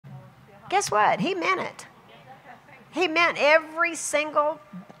Guess what? He meant it. He meant every single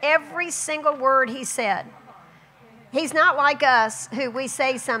word he said. He's not like us who we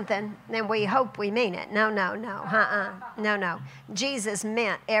say something and we hope we mean it. No. No. Jesus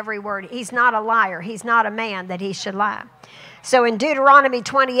meant every word. He's not a liar. He's not a man that he should lie. So in Deuteronomy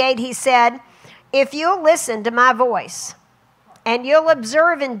 28, he said, if you'll listen to my voice and you'll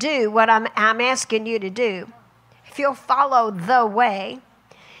observe and do what I'm asking you to do, if you'll follow the way,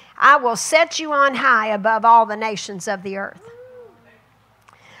 I will set you on high above all the nations of the earth.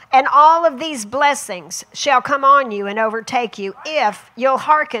 And all of these blessings shall come on you and overtake you if you'll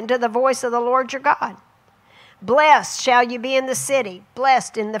hearken to the voice of the Lord your God. Blessed shall you be in the city,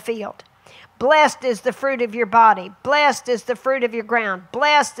 blessed in the field. Blessed is the fruit of your body. Blessed is the fruit of your ground.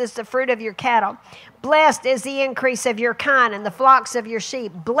 Blessed is the fruit of your cattle. Blessed is the increase of your kine and the flocks of your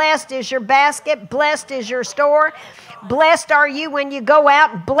sheep. Blessed is your basket. Blessed is your store. Blessed are you when you go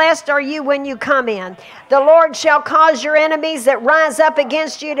out. Blessed are you when you come in. The Lord shall cause your enemies that rise up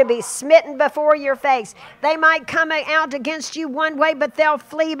against you to be smitten before your face. They might come out against you one way, but they'll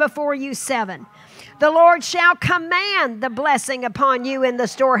flee before you seven. The Lord shall command the blessing upon you in the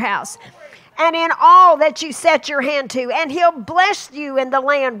storehouse and in all that you set your hand to, and he'll bless you in the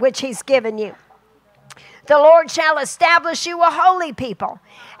land which he's given you. The Lord shall establish you a holy people,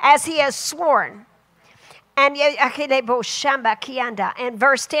 as he has sworn. And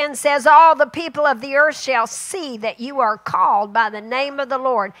verse 10 says, all the people of the earth shall see that you are called by the name of the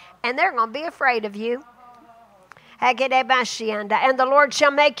Lord, and they're going to be afraid of you. And the Lord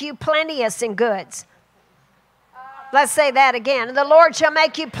shall make you plenteous in goods. Let's say that again. And the Lord shall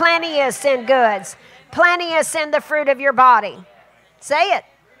make you plenteous in goods, plenteous in the fruit of your body. Say it.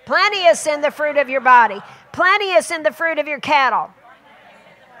 Plenteous in the fruit of your body, plenteous in the fruit of your cattle,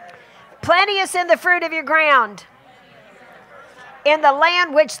 plenteous in the fruit of your ground, in the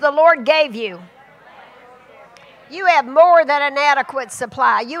land which the Lord gave you. You have more than an adequate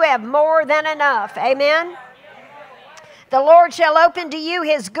supply. You have more than enough. Amen. The Lord shall open to you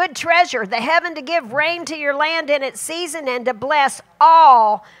his good treasure, the heaven to give rain to your land in its season, and to bless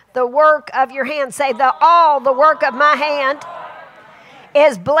all the work of your hand. Say, all the work of my hand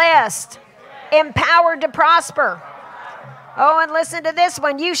is blessed, empowered to prosper. Oh, and listen to this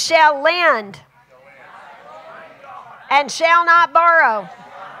one. You shall lend and shall not borrow.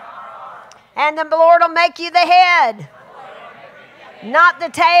 And the Lord will make you the head, not the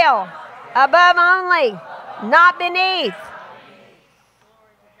tail, above only, not beneath.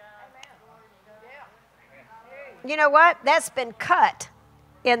 You know what? That's been cut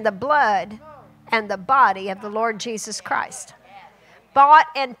in the blood and the body of the Lord Jesus Christ. Bought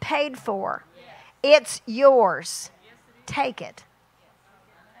and paid for. It's yours. Take it.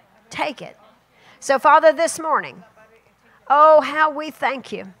 Take it. So, Father, this morning, oh, how we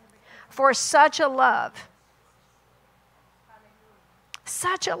thank you for such a love.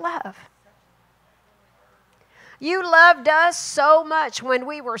 Such a love. You loved us so much when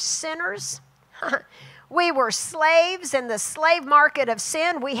we were sinners. We were slaves in the slave market of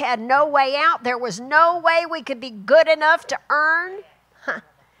sin. We had no way out. There was no way we could be good enough to earn.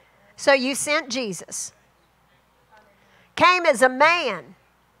 So you sent Jesus. Came as a man,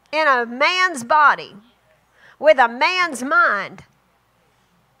 in a man's body, with a man's mind,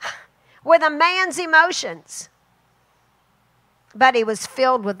 with a man's emotions. But he was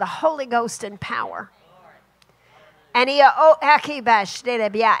filled with the Holy Ghost and power. And he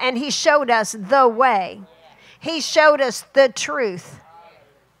showed us the way. He showed us the truth.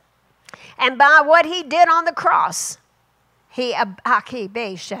 And by what he did on the cross, he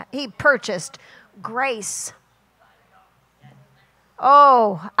purchased grace.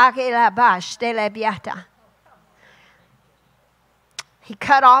 Oh, he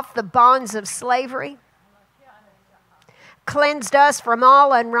cut off the bonds of slavery, cleansed us from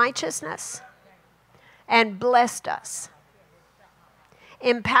all unrighteousness, and blessed us,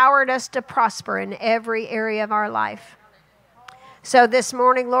 empowered us to prosper in every area of our life. So this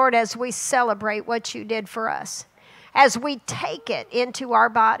morning, Lord, as we celebrate what you did for us, as we take it into our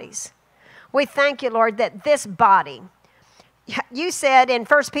bodies, we thank you, Lord, that this body, you said in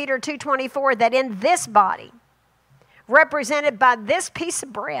 1 Peter 2:24 that in this body, represented by this piece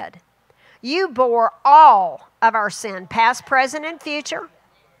of bread, you bore all of our sin, past, present, and future.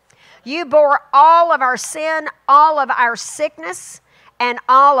 You bore all of our sin, all of our sickness, and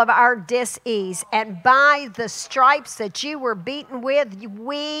all of our dis-ease. And by the stripes that you were beaten with,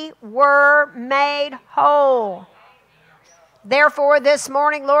 we were made whole. Therefore, this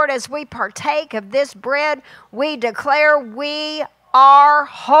morning, Lord, as we partake of this bread, we declare we are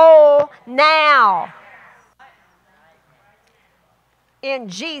whole now. In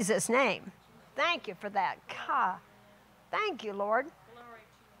Jesus' name. Thank you for that. God. Thank you, Lord.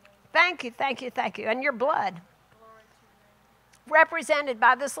 Thank you, thank you, thank you. And your blood, represented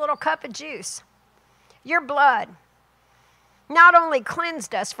by this little cup of juice. Your blood not only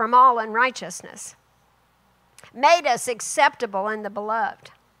cleansed us from all unrighteousness, made us acceptable in the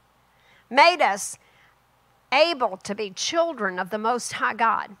beloved, made us able to be children of the Most High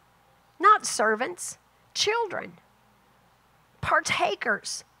God, not servants, children,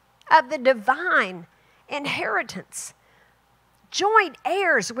 partakers of the divine inheritance, joint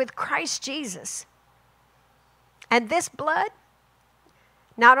heirs with Christ Jesus. And this blood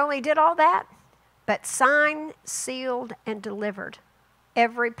not only did all that, but signed, sealed, and delivered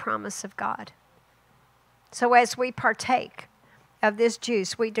every promise of God. So as we partake of this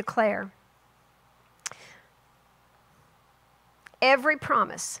juice, we declare every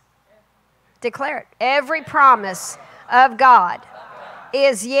promise, declare it, every promise of God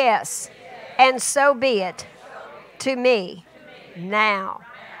is yes, and so be it to me now,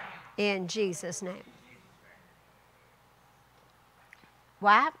 in Jesus' name.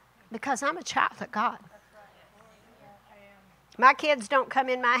 Why? Because I'm a child of God. My kids don't come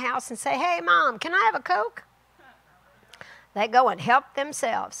in my house and say, hey, Mom, can I have a Coke? They go and help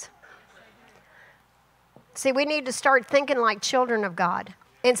themselves. See, we need to start thinking like children of God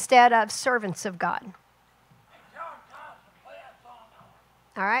instead of servants of God.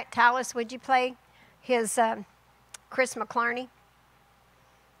 All right, Talis, would you play his Chris McClarney?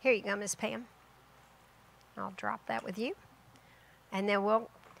 Here you go, Miss Pam. I'll drop that with you. And then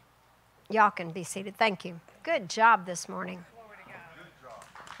y'all can be seated. Thank you. Good job this morning.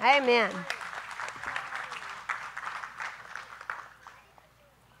 Amen.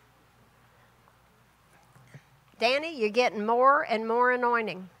 Danny, you're getting more and more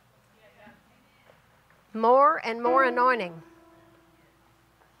anointing. More and more anointing.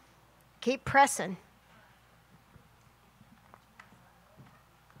 Keep pressing.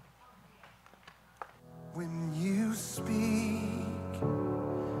 When you speak,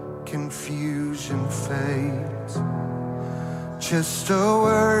 confusion fades. Just a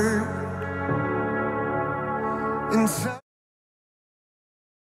word inside.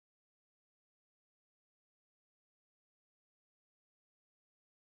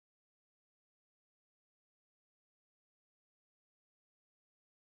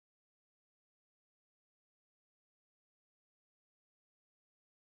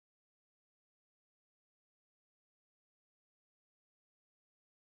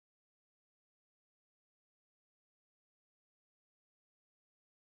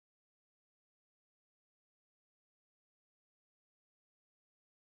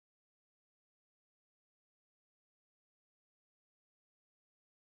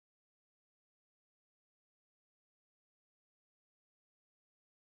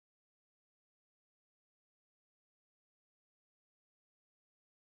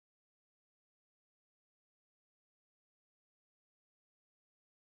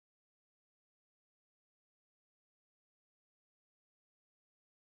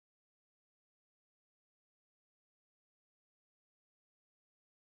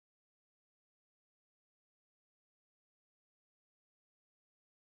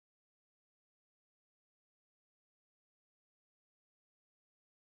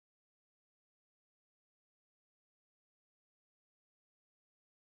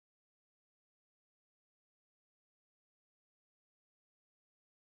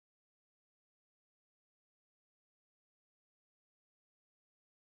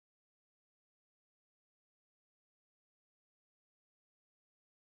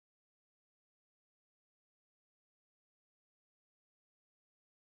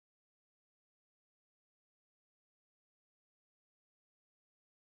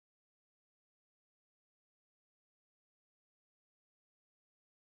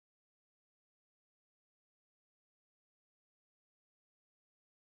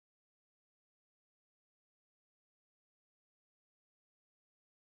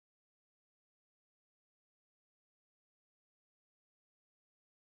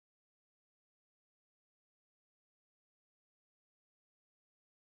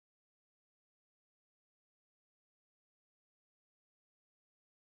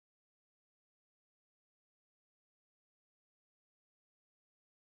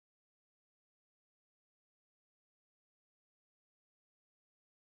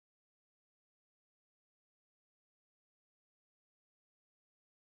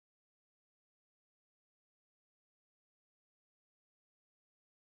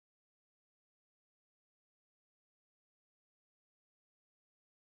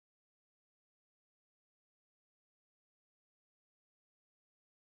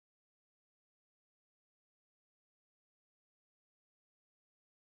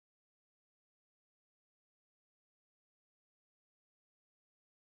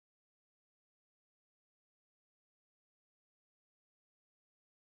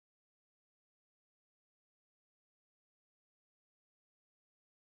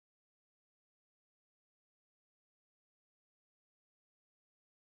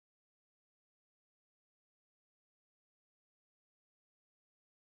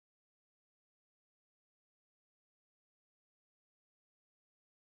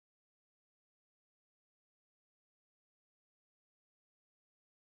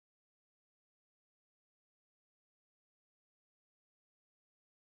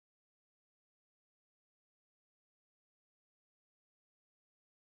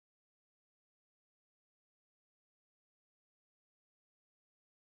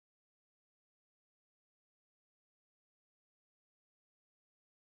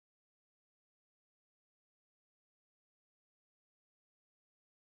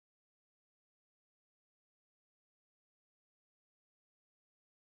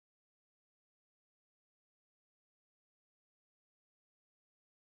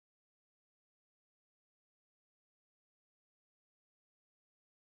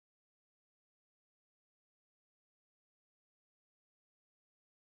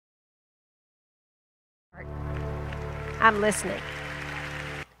 I'm listening.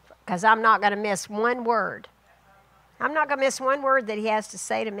 Because I'm not going to miss one word. I'm not going to miss one word that he has to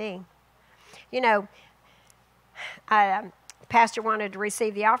say to me. You know, Pastor wanted to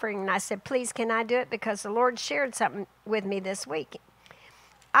receive the offering, and I said, please, can I do it? Because the Lord shared something with me this week.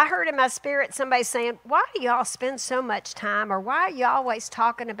 I heard in my spirit somebody saying, why do y'all spend so much time, or why are you always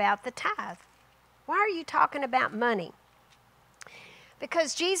talking about the tithe? Why are you talking about money?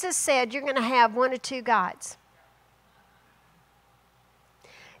 Because Jesus said you're going to have one of two gods.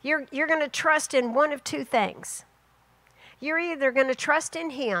 You're going to trust in one of two things. You're either going to trust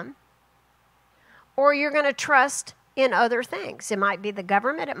in him, or you're going to trust in other things. It might be the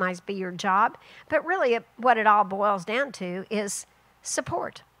government, it might be your job, but really what it all boils down to is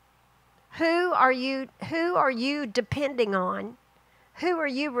support. Who are you depending on? Who are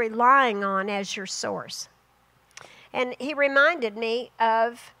you relying on as your source? And he reminded me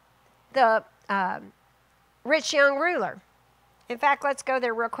of the rich young ruler. In fact, let's go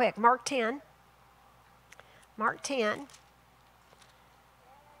there real quick. Mark 10. Mark 10.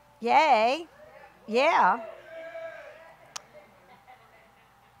 Yay. Yeah.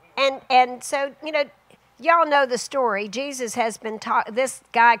 And so, you know, y'all know the story. Jesus has been taught. This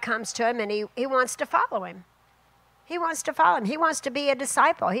guy comes to him and he wants to follow him. He wants to follow him. He wants to be a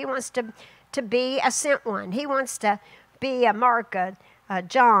disciple. He wants to be a sent one. He wants to be a Mark, a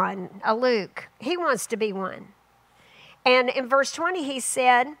John, a Luke. He wants to be one. And in verse 20 he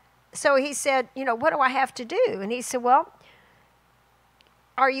said, you know, what do I have to do? And he said, well,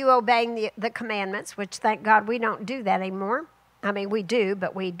 are you obeying the commandments? Which, thank God, we don't do that anymore. I mean, we do,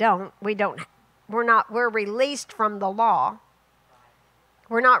 but we don't. We're released from the law.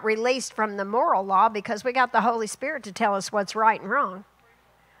 We're not released from the moral law because we got the Holy Spirit to tell us what's right and wrong.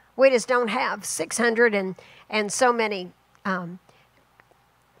 We just don't have 600 and so many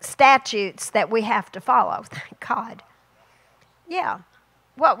statutes that we have to follow. Thank God. Yeah.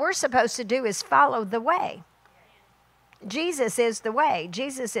 What we're supposed to do is follow the way. Jesus is the way.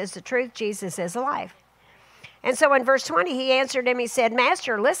 Jesus is the truth. Jesus is life. And so in verse 20, he answered him, he said,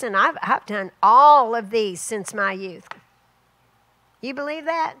 Master, listen, I've done all of these since my youth. You believe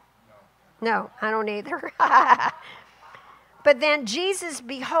that? No, I don't either. But then Jesus,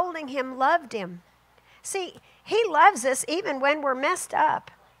 beholding him, loved him. See, he loves us even when we're messed up.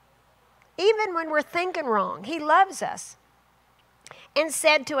 Even when we're thinking wrong, he loves us. And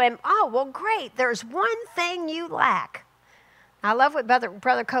said to him, oh, well, great, there's one thing you lack. I love what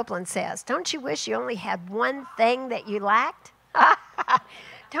Brother Copeland says. Don't you wish you only had one thing that you lacked?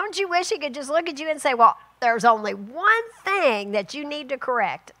 Don't you wish he could just look at you and say, well, there's only one thing that you need to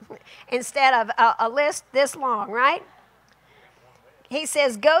correct, instead of a list this long, right? He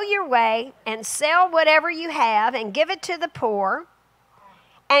says, go your way and sell whatever you have and give it to the poor,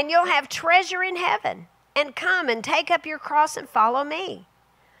 and you'll have treasure in heaven. And come and take up your cross and follow me.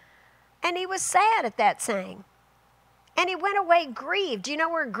 And he was sad at that saying. And he went away grieved. Do you know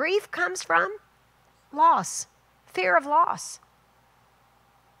where grief comes from? Loss. Fear of loss.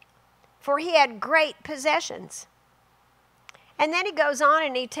 For he had great possessions. And then he goes on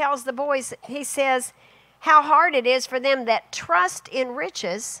and he tells the boys, he says, how hard it is for them that trust in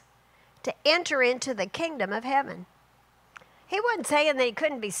riches to enter into the kingdom of heaven. He wasn't saying that he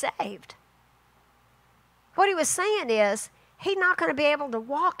couldn't be saved. What he was saying is, he's not going to be able to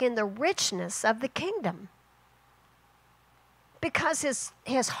walk in the richness of the kingdom because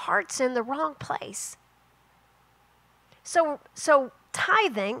his heart's in the wrong place. So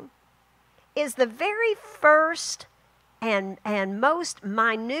tithing is the very first and most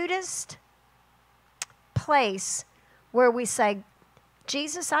minutest place where we say,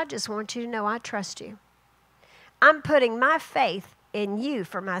 Jesus, I just want you to know I trust you. I'm putting my faith in you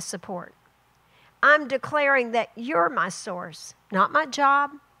for my support. I'm declaring that you're my source, not my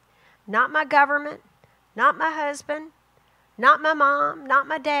job, not my government, not my husband, not my mom, not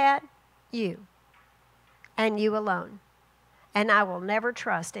my dad, you, and you alone. And I will never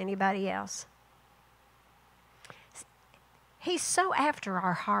trust anybody else. He's so after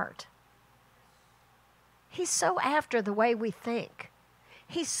our heart. He's so after the way we think.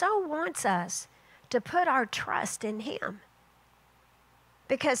 He so wants us to put our trust in him.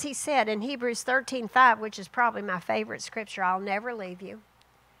 Because he said in Hebrews 13:5, which is probably my favorite scripture, I'll never leave you.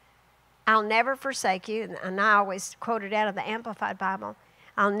 I'll never forsake you. And I always quote it out of the Amplified Bible.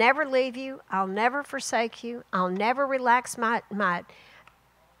 I'll never leave you. I'll never forsake you. I'll never relax my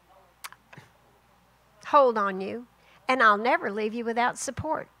hold on you. And I'll never leave you without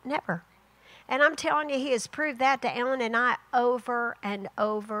support. Never. And I'm telling you, he has proved that to Ellen and I over and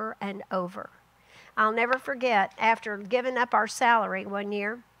over and over. I'll never forget, after giving up our salary one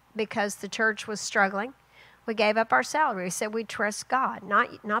year because the church was struggling, We gave up our salary. We said we trust God,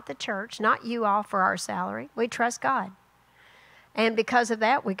 not the church, not you all for our salary. We trust God. And because of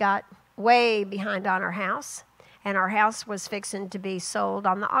that, we got way behind on our house, and our house was fixing to be sold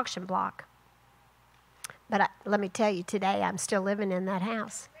on the auction block. But let me tell you, today I'm still living in that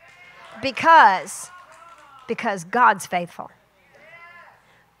house because God's faithful.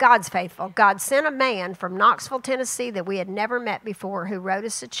 God's faithful. God sent a man from Knoxville, Tennessee that we had never met before who wrote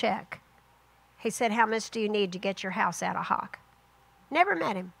us a check. He said, how much do you need to get your house out of hock? Never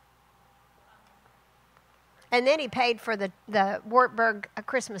met him. And then he paid for the Wartburg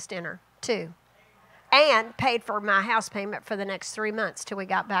Christmas dinner, too. And paid for my house payment for the next 3 months till we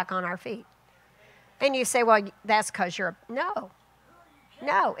got back on our feet. And you say, well, that's because you're No.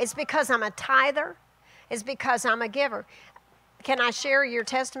 No, it's because I'm a tither. It's because I'm a giver. Can I share your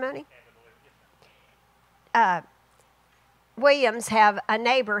testimony? Williams have a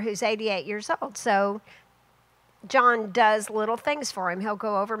neighbor who's 88 years old. So John does little things for him. He'll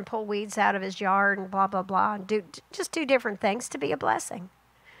go over and pull weeds out of his yard and blah, blah, blah, and just do different things to be a blessing.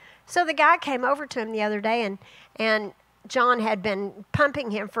 So the guy came over to him the other day, and John had been pumping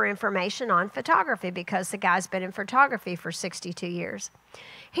him for information on photography because the guy's been in photography for 62 years.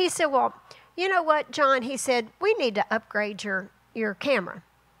 He said, well, you know what, John? He said, we need to upgrade your camera.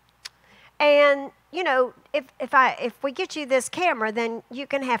 And, you know, if we get you this camera, then you're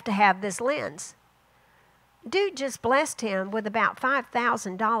going to have this lens. Dude just blessed him with about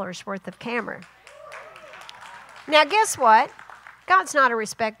 $5,000 worth of camera. Now, guess what? God's not a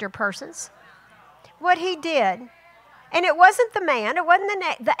respecter of persons. What he did, and it wasn't the man, it wasn't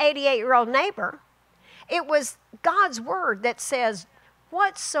the 88-year-old neighbor. It was God's word that says,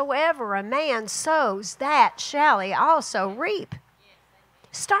 whatsoever a man sows, that shall he also reap.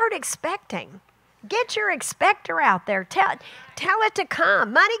 Start expecting. Get your expector out there. Tell it to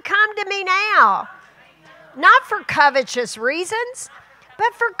come. Money, come to me now. Not for covetous reasons,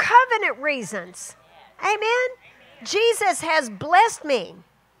 but for covenant reasons. Amen? Jesus has blessed me.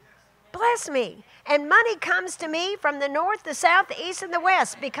 Bless me. And money comes to me from the north, the south, the east, and the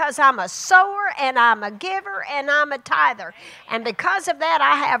west because I'm a sower and I'm a giver and I'm a tither. And because of that,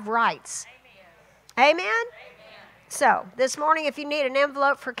 I have rights. Amen? So, this morning, if you need an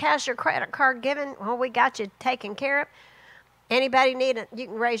envelope for cash or credit card given, well, we got you taken care of. Anybody need it? You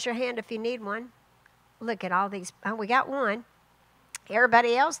can raise your hand if you need one. Look at all these. Oh, we got one.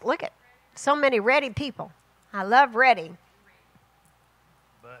 Everybody else, look at so many ready people. I love ready.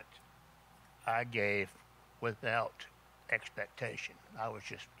 But I gave without expectation. I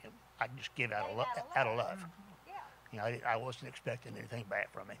just give out of love. You know, I wasn't expecting anything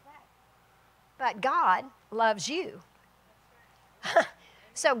back from him. But God loves you.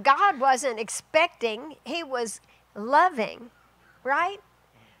 So God wasn't expecting, he was loving, right?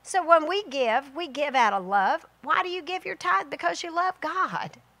 So when we give out of love. Why do you give your tithe? Because you love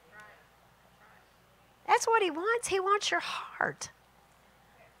God. That's what he wants. He wants your heart.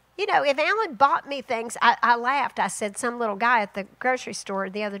 You know, if Alan bought me things, I laughed. I said, some little guy at the grocery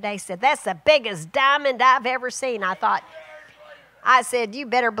store the other day said, that's the biggest diamond I've ever seen. I said, you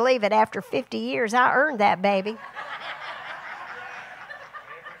better believe it. After 50 years, I earned that baby.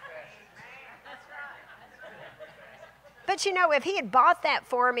 But, you know, if he had bought that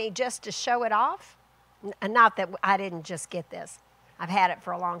for me just to show it off, not that I didn't just get this. I've had it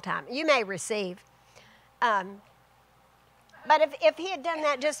for a long time. You may receive. But if he had done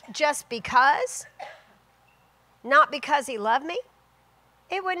that just because, not because he loved me,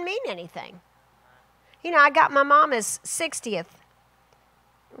 it wouldn't mean anything. You know, I got my mama's 60th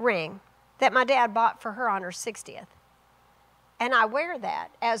ring that my dad bought for her on her 60th. And I wear that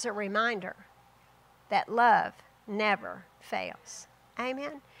as a reminder that love never fails.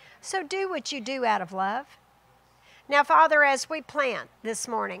 Amen? So do what you do out of love. Now, Father, as we plant this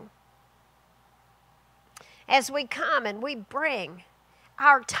morning, as we come and we bring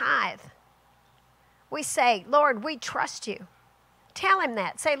our tithe, we say, Lord, we trust you. Tell him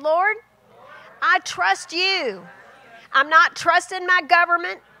that. Say, Lord, I trust you. I'm not trusting my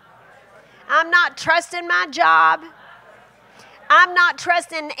government. I'm not trusting my job. I'm not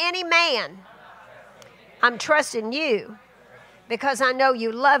trusting any man. I'm trusting you because I know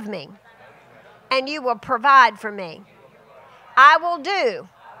you love me and you will provide for me. I will do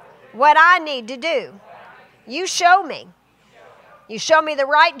what I need to do. You show me. You show me the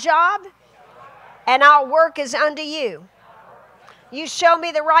right job and I'll work as unto you. You show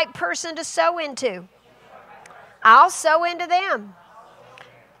me the right person to sow into. I'll sow into them.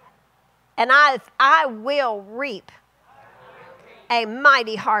 And I will reap a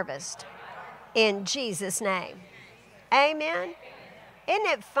mighty harvest in Jesus' name. Amen. Isn't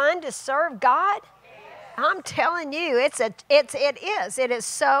it fun to serve God? I'm telling you, it is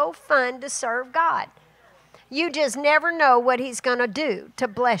so fun to serve God. You just never know what He's going to do to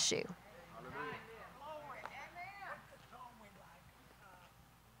bless you.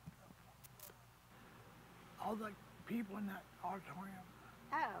 All the people in that auditorium.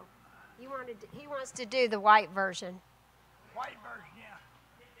 Oh, he wants to do the white version. White version, yeah.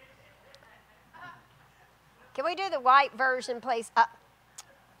 Can we do the white version, please?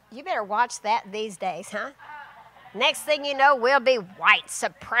 You better watch that these days, huh? Next thing you know, we'll be white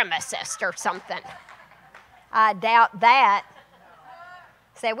supremacist or something. I doubt that.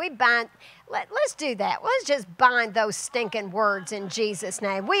 Say, let's do that. Let's just bind those stinking words in Jesus'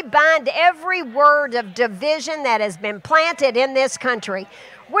 name. We bind every word of division that has been planted in this country.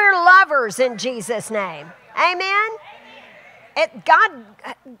 We're lovers in Jesus' name. Amen?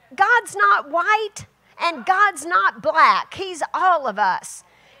 God's not white and God's not black. He's all of us.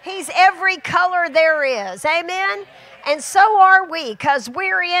 He's every color there is. Amen? And so are we because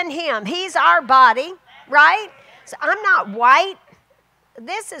we're in Him. He's our body, right? So I'm not white.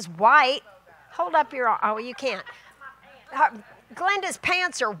 This is white. Hold up your arm. Oh, you can't. Glenda's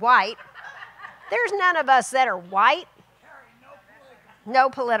pants are white. There's none of us that are white. No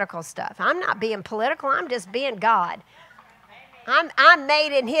political stuff. I'm not being political. I'm just being God. I'm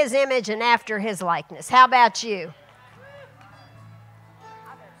made in His image and after His likeness. How about you?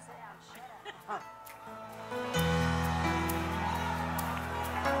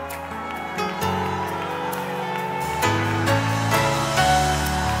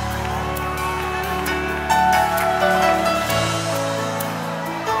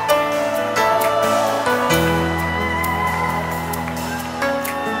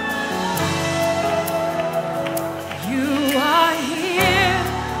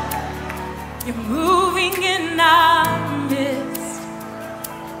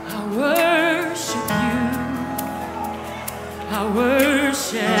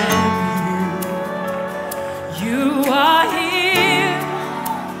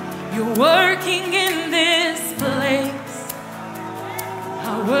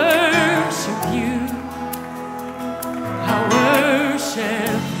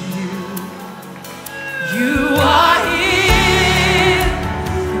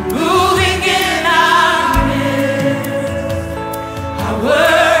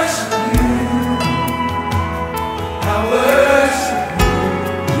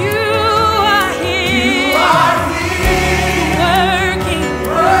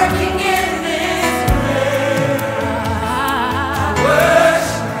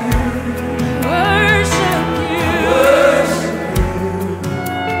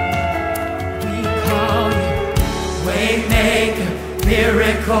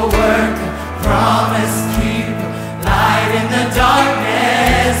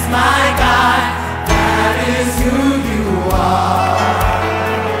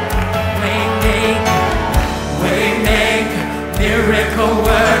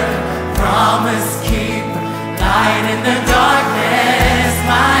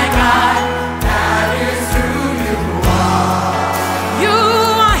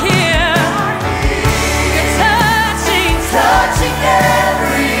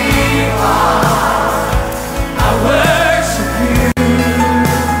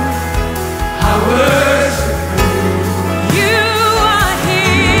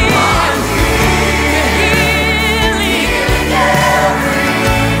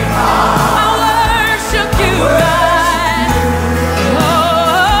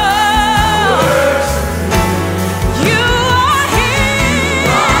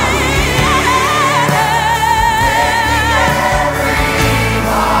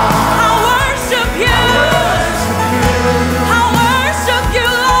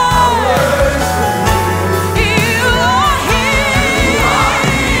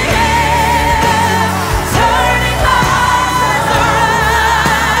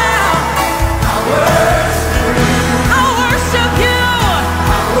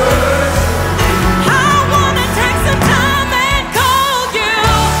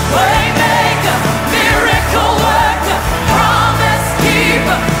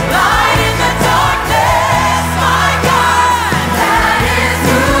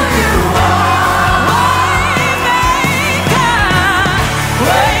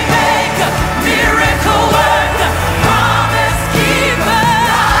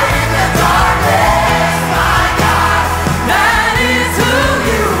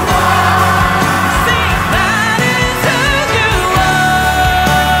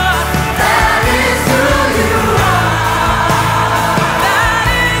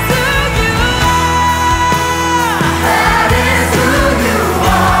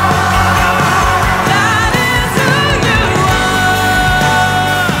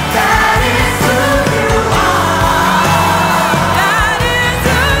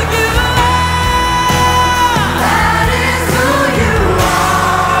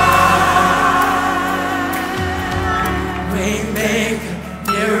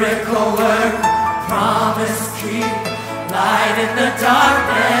 work, promise keep, light in the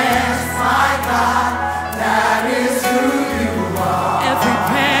darkness, my God, that is who you are. Every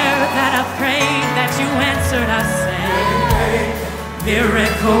prayer that I prayed, that you answered, I say,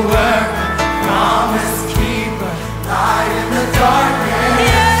 miracle work, promise keep, light in the darkness.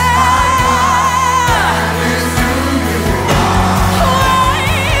 Yeah.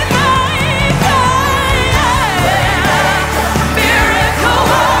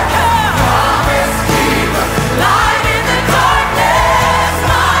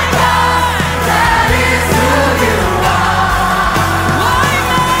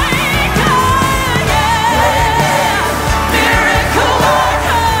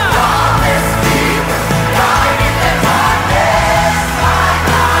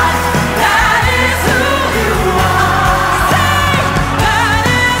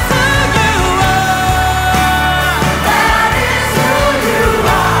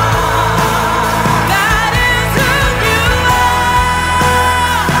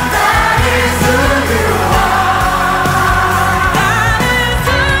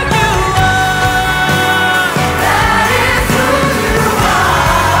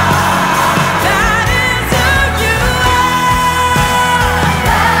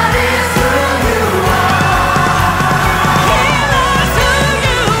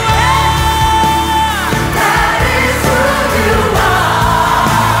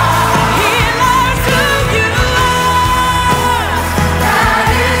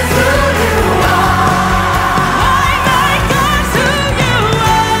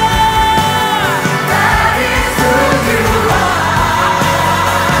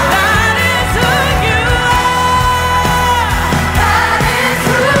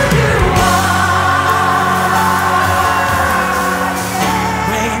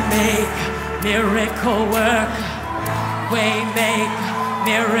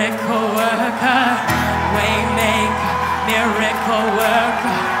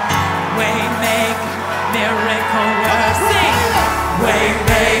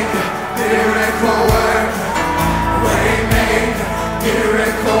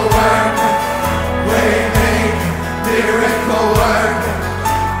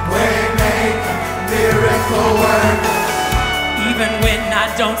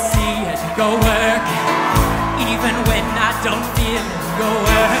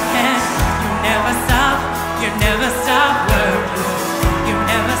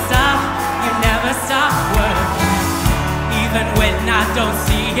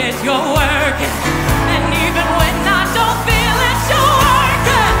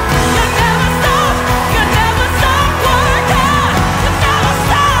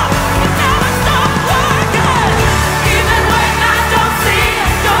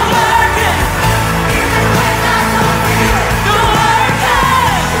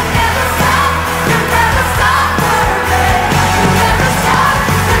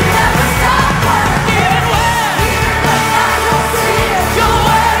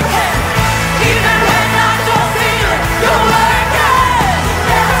 Even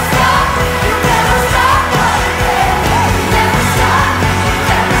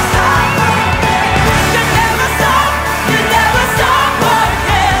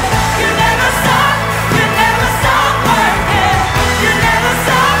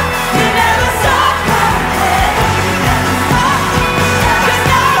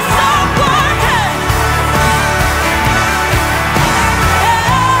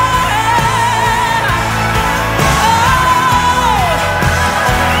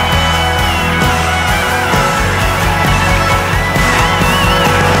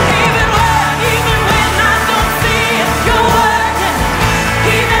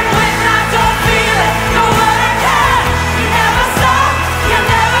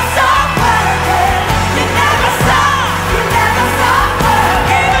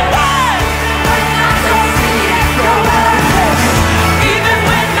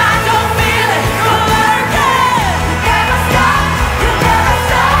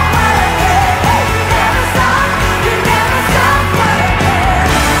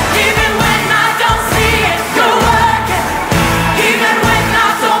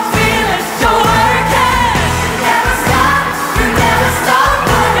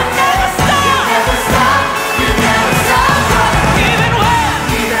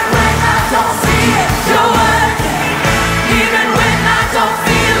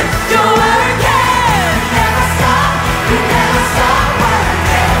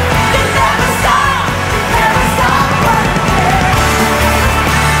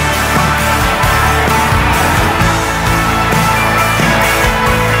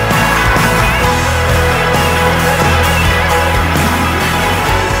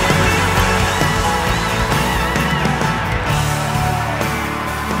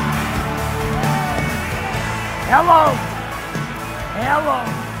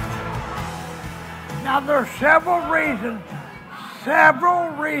there's several reasons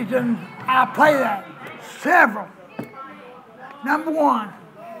I play that. Several. Number one,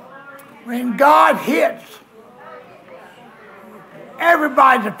 when God hits,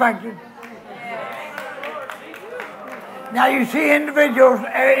 everybody's affected. Now you see individuals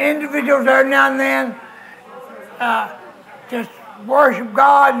every now and then just worship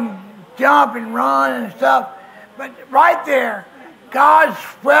God and jump and run and stuff. But right there, God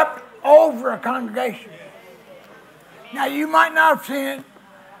swept over a congregation. Now you might not have seen it,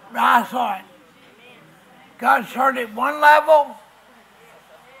 but I saw it. God started at one level,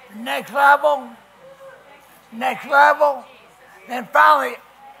 next level, then finally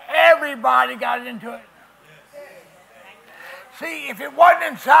everybody got into it. See, if it wasn't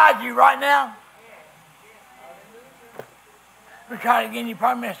inside you right now, we'll try it again, you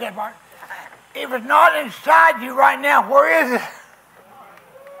probably missed that part. If it's not inside you right now, where is it?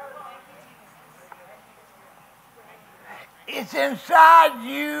 It's inside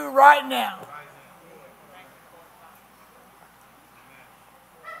you right now.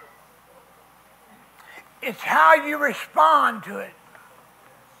 It's how you respond to it.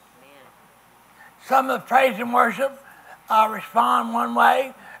 Some of the praise and worship respond one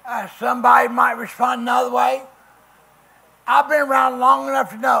way. Somebody might respond another way. I've been around long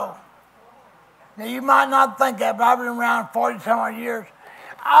enough to know. Now, you might not think that, but I've been around 40-some odd years.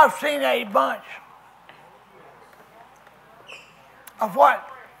 I've seen a bunch of what?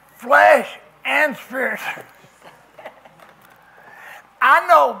 Flesh and spirit. I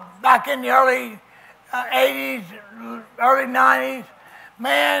know back in the early 80s, early 90s,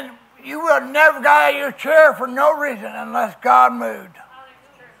 man, you would have never got out of your chair for no reason unless God moved.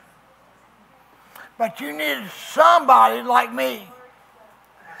 But you needed somebody like me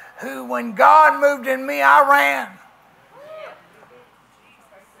who, when God moved in me, I ran.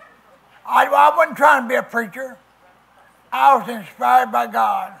 I wasn't trying to be a preacher. I was inspired by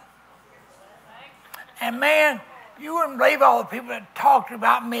God. And man, you wouldn't believe all the people that talked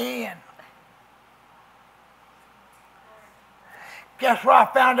about me. And guess what I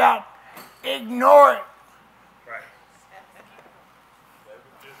found out? Ignore it.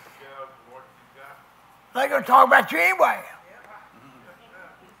 They're going to talk about you anyway.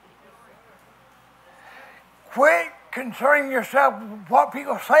 Quit concerning yourself with what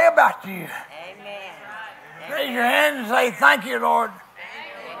people say about you. Amen. Raise your hand and say, thank you, Lord.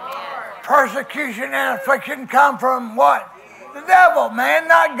 Amen. Persecution and affliction come from what? The devil, man,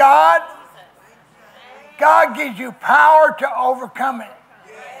 not God. God gives you power to overcome it.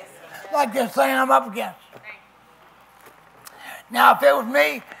 Like this thing I'm up against. Now, if it was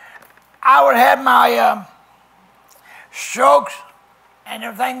me, I would have my strokes and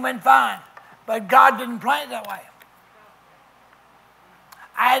everything went fine. But God didn't plan it that way.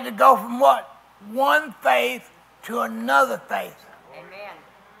 I had to go from what? One faith to another faith. Amen.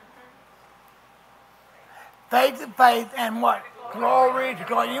 Faith to faith and what? Glory to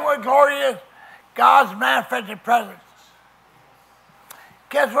glory. You know what glory is? God's manifested presence.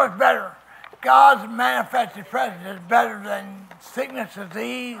 Guess what's better? God's manifested presence is better than sickness,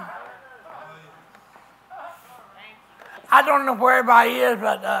 disease. I don't know where everybody is,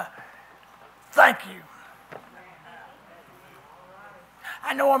 but thank you.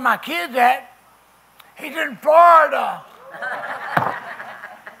 I know where my kid's at. He's in Florida.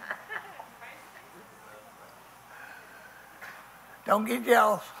 Don't get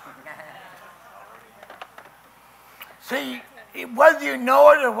jealous. See, whether you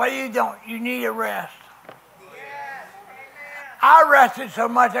know it or whether you don't, you need a rest. I rested so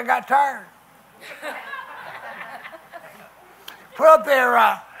much I got tired. Put up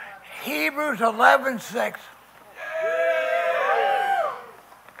there Hebrews 11:6.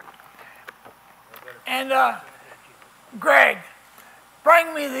 And Greg,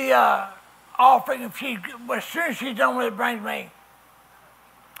 bring me the offering as soon as she's done with it, bring me.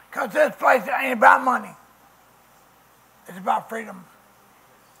 Because this place ain't about money. It's about freedom.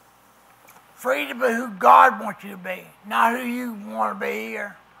 Free to be who God wants you to be, not who you want to be.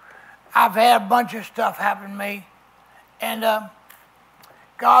 Or I've had a bunch of stuff happen to me, and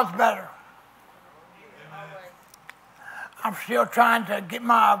God's better. I'm still trying to get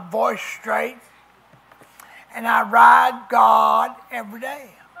my voice straight, and I ride God every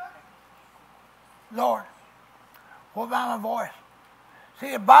day. Lord, what about my voice?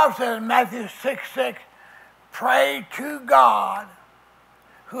 See, the Bible says in Matthew 6:6, pray to God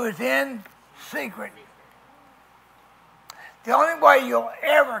who is in secret. The only way you'll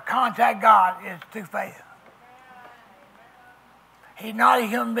ever contact God is through faith. He's not a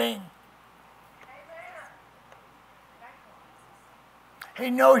human being. He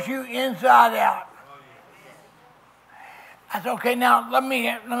knows you inside out. I said, okay, now let me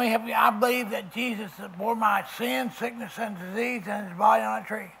help you. I believe that Jesus bore my sin, sickness, and disease in his body on a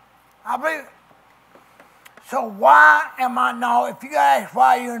tree. I believe it. So why am I now? If you guys ask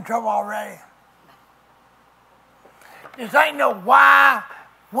why, you're in trouble already. This ain't no why,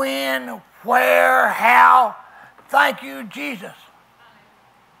 when, where, how. Thank you, Jesus.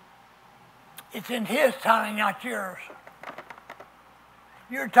 It's in his timing, not yours.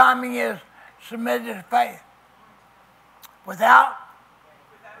 Your timing is submitted to faith. Without.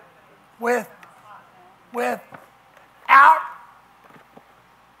 In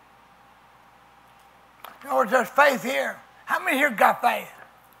other words, there's faith here. How many here got faith?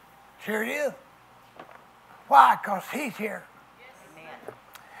 Here it is. Why? Because he's here. Amen.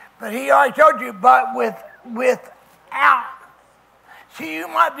 But he already told you, but without. See, you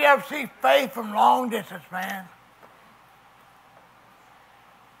might be able to see faith from long distance, man.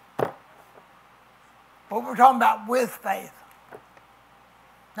 But we're talking about with faith.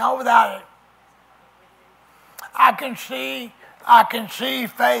 Not without it. I can see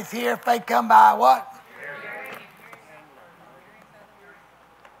faith here. Faith come by what?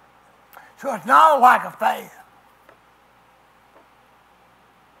 So it's not a lack of faith.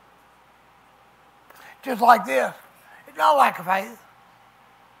 Just like this. It's not a lack of faith.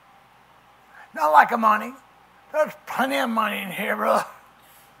 Not like of money. There's plenty of money in here, brother.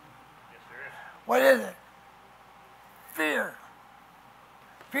 What is it? Fear.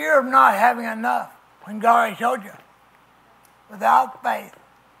 Fear of not having enough when God already told you. Without faith,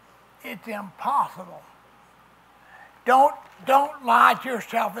 it's impossible. Don't lie to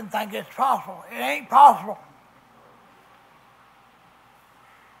yourself and think it's possible. It ain't possible.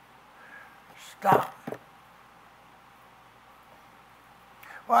 Stop.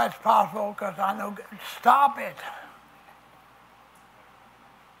 Well, it's possible because I know. Stop it.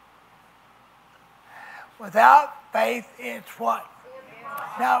 Without faith, it's what?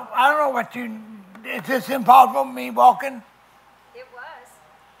 Now, I don't know what you... Is this impossible, me walking? It was.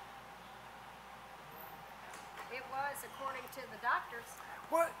 It was, according to the doctors.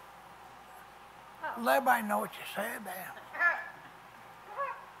 What? Oh. Let everybody know what you said there.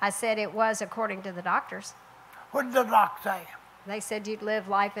 I said it was according to the doctors. What did the doctor say? They said you'd live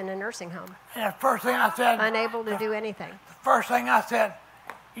life in a nursing home, And the first thing I said... unable to do anything. The first thing I said,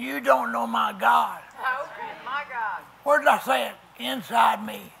 you don't know my God. Okay, my God. Where did I say it? Inside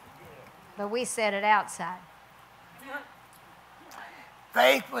me. But we said it outside.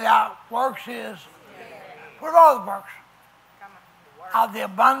 Faith without works is... What are all the works? Out of the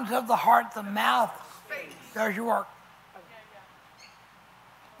abundance of the heart, the mouth, there's your work.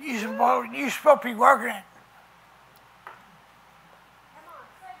 You're supposed to be working it.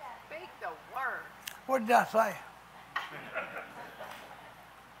 Speak the word. What did I say?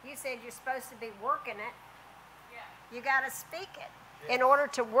 You said you're supposed to be working it. You got to speak it. In order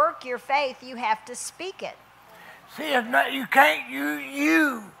to work your faith, you have to speak it. See, if not, you can't,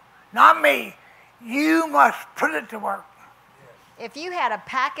 you, not me, you must put it to work. If you had a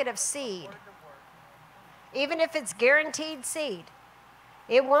packet of seed, even if it's guaranteed seed,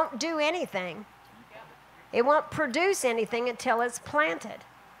 it won't do anything. It won't produce anything until it's planted.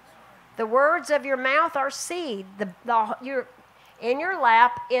 The words of your mouth are seed. In your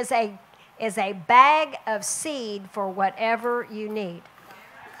lap is a bag of seed for whatever you need.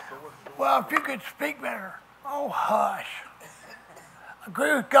 Well, if you could speak better. Oh, hush.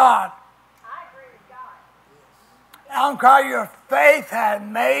 Agree with God. I agree with God. Alan Carr, your faith had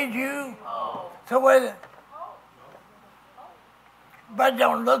made you. So what is it? But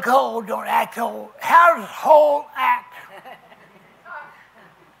don't look whole, don't act whole. How does whole act?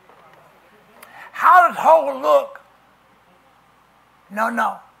 How does whole look?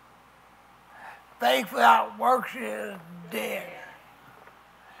 No. Faith without works is dead.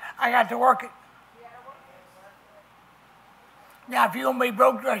 I got to work it. Now, if you're going to be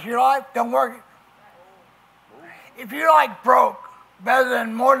broke the rest of your life, don't work it. If you like broke better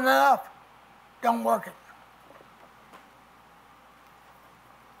than more than enough, don't work it.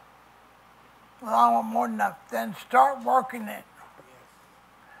 Well, I want more than enough. Then start working it.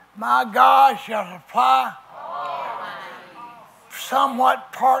 My God shall supply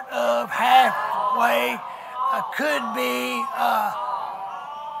somewhat part of, halfway, could be,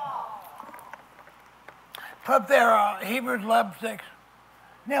 put up there Hebrews 11:6.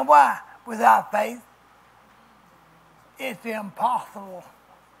 Now why? Without faith, it's impossible.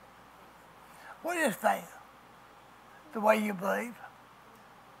 What is faith? The way you believe.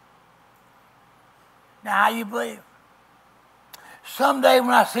 Now how you believe. Someday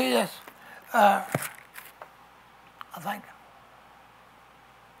when I see this, I think,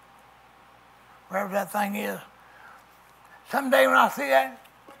 wherever that thing is, Someday when I see that,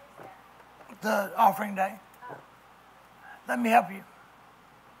 the offering day, let me help you.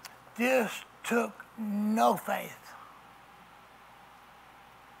 This took no faith.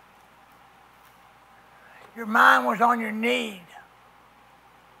 Your mind was on your need.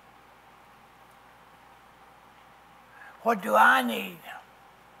 What do I need?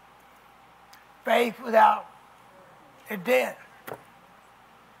 Faith without it dead.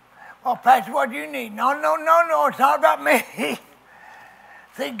 Well, Pastor, what do you need? No, it's not about me.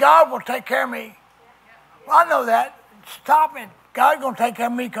 See, God will take care of me. Well, I know that. Stop it. God's going to take care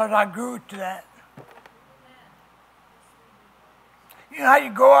of me because I grew to that. You know how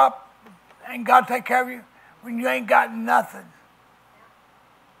you grow up and God take care of you? When you ain't got nothing.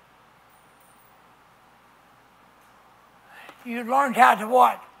 You learned how to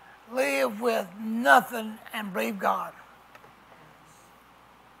what? Live with nothing and believe God.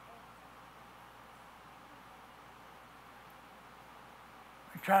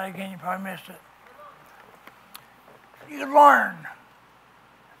 Try it again, you probably missed it. You learn.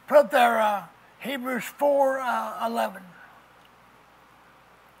 Put there Hebrews 4:11.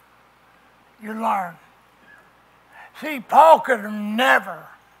 You learn. See, Paul could have never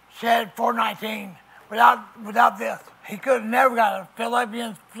said 4:19 without this. He could have never got it.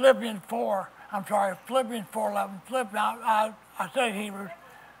 Philippians 4:11. I said Hebrews.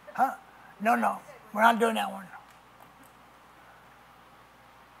 Huh? No, we're not doing that one.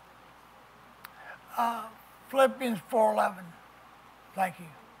 Philippians 4:11. Thank you.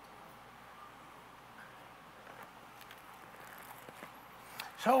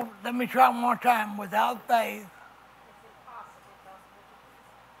 So let me try one more time. Without faith,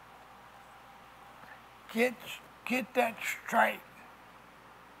 get that straight.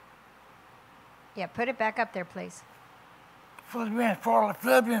 Yeah, put it back up there, please. Philippians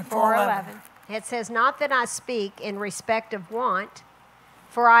 4:11. It says, not that I speak in respect of want,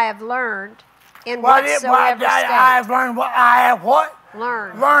 for I have learned in whatsoever state. I have learned what? I have what?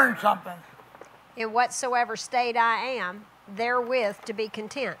 Learned something. In whatsoever state I am, therewith to be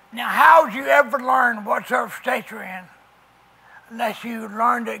content. Now, how would you ever learn whatsoever state you're in unless you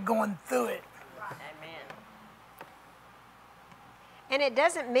learned it going through it? Amen. And it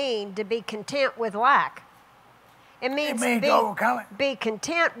doesn't mean to be content with lack. It means to overcome it. Be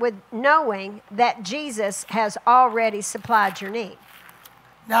content with knowing that Jesus has already supplied your need.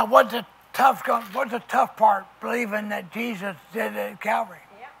 Now, what's the tough part? Believing that Jesus did it at Calvary.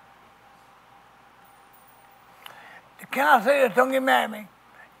 Yep. Can I say this? Don't get mad at me.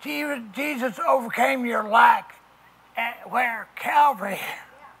 Jesus overcame your lack at where? Calvary.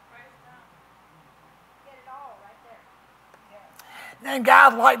 Then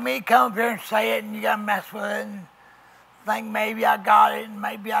guys like me come up here and say it, and you got to mess with it and think maybe I got it and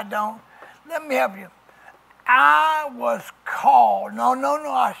maybe I don't. Let me help you. I was called. No,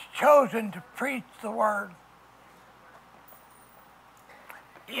 I was chosen to preach the word.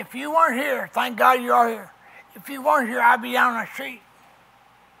 If you weren't here, thank God you are here. If you weren't here, I'd be down on the street.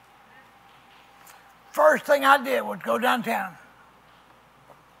 First thing I did was go downtown.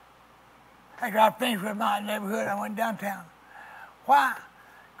 After I finished with my neighborhood, I went downtown. Why?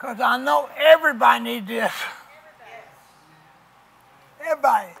 Because I know everybody needs this.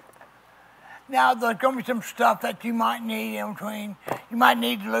 Everybody. Now, there's going to be some stuff that you might need in between. You might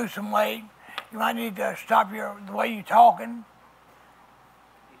need to lose some weight. You might need to stop the way you're talking.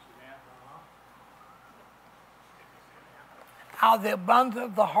 Out of the abundance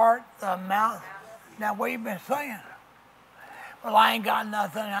of the heart, the mouth. Now, what you been saying? Well, I ain't got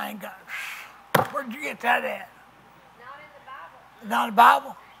nothing. I ain't got... Where'd you get that at? Not in the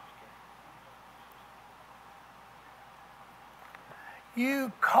Bible?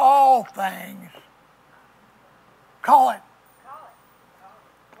 You call things. Call it.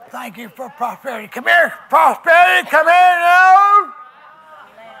 Thank you for prosperity. Come here, prosperity. Come here now.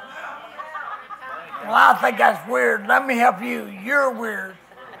 Well, I think that's weird. Let me help you. You're weird.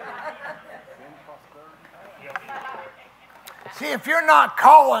 See, if you're not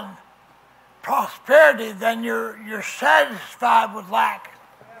calling prosperity, then you're satisfied with lack.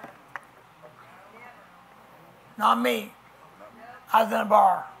 Not me. I was in a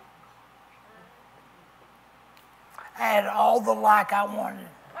bar. I had all the lack I wanted.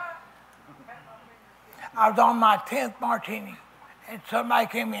 I was on my 10th martini, and somebody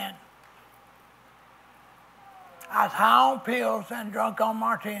came in. I was high on pills and drunk on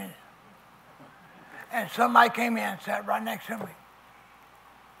martinis. And somebody came in and sat right next to me.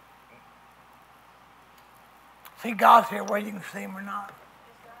 See, God's here whether you can see him or not.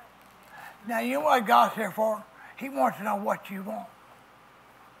 Now, you know what God's here for? He wants to know what you want.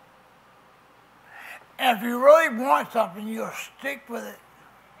 And if you really want something, you'll stick with it.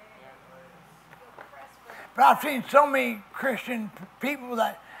 But I've seen so many Christian people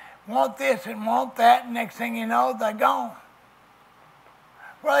that want this and want that, and next thing you know, they're gone.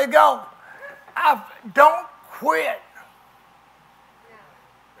 Where they go? Don't quit.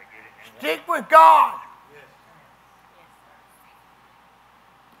 Stick with God.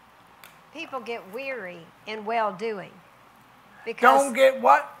 People get weary in well-doing. Because Don't get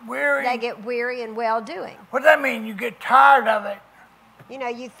what? Weary? they get weary in well-doing. What does that mean? You get tired of it. You know,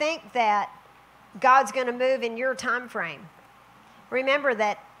 you think that God's going to move in your time frame. Remember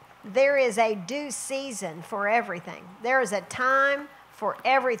that there is a due season for everything. There is a time for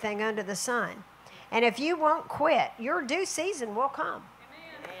everything under the sun. And if you won't quit, your due season will come.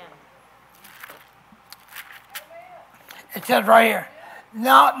 It says right here,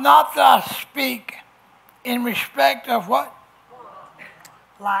 not that I speak in respect of what?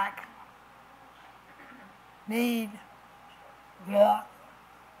 Lack, need, want.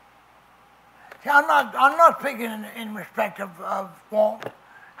 See, I'm not speaking in respect of want.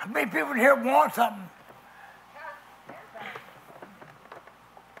 How many people here want something?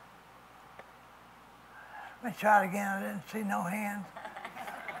 Let me try it again. I didn't see no hands.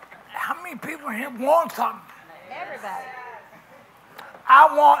 How many people here want something? Everybody.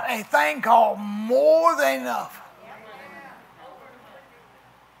 I want a thing called more than enough.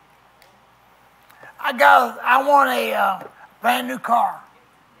 I want a brand new car.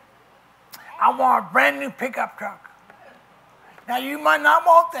 I want a brand new pickup truck. Now you might not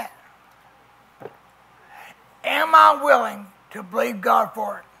want that. Am I willing to believe God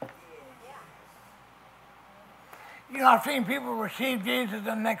for it? You know, I've seen people receive Jesus, and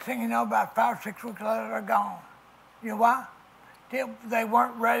the next thing you know, about 5 or 6 weeks later, they're gone. You know why? They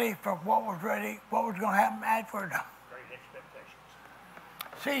weren't ready for what was going to happen afterward.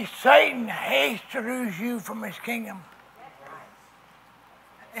 See, Satan hates to lose you from his kingdom.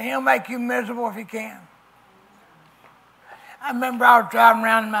 And he'll make you miserable if he can. I remember I was driving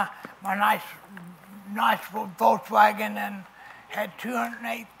around my nice Volkswagen and had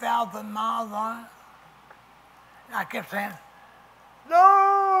 208,000 miles on it. And I kept saying,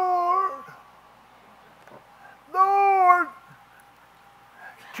 Lord, Lord,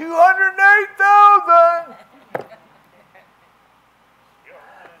 208,000.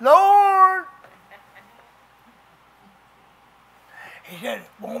 Lord. He said,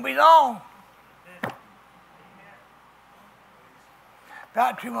 won't be long.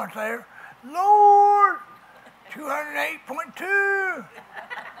 About 2 months later, Lord, 208.2. Still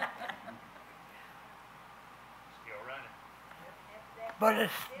running. But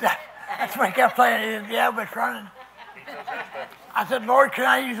that's what he kept saying. He said, yeah, but it's running. I said, Lord, can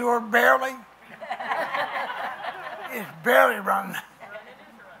I use the word barely? It's barely running.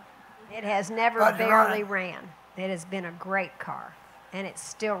 It has never But it's barely running. ran. It has been a great car, and it's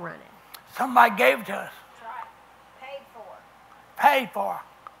still running. Somebody gave it to us. That's right. Paid for. Paid for.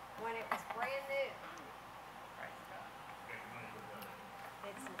 When it was brand new.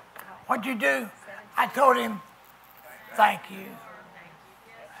 It's, What'd you do? I told him, thank you.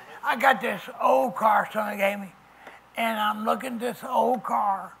 I got this old car somebody gave me, and I'm looking at this old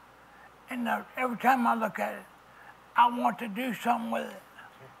car, and every time I look at it, I want to do something with it.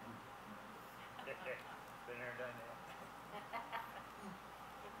 Been there, done that.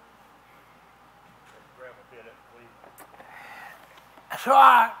 Grab a bit of it, please. So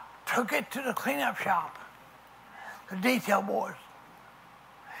I took it to the cleanup shop, the detail boys.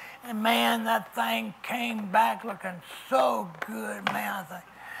 And man, that thing came back looking so good, man.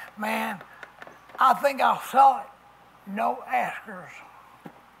 I think I'll sell it. No askers.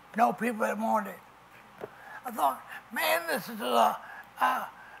 No people that want it. I thought, man, this is a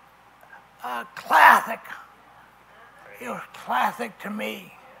classic. It was classic to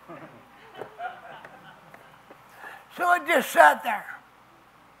me. So it just sat there.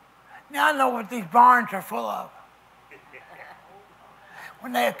 Now I know what these barns are full of.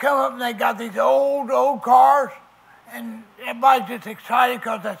 When they come up and they got these old cars, and everybody's just excited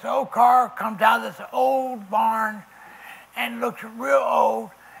because this old car comes out of this old barn and looks real old,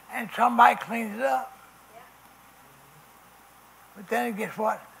 and somebody cleans it up. But then it gets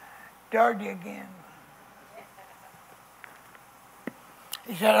what? Dirty again.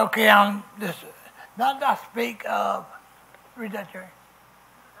 He said, okay, not to speak of, read that, Jerry.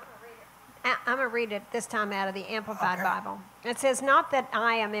 I'm going to read it this time out of the Amplified Okay. Bible. It says, not that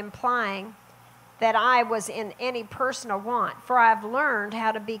I am implying that I was in any personal want, for I've learned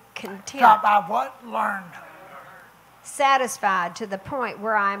how to be content, Stop, I've what? Learned. satisfied to the point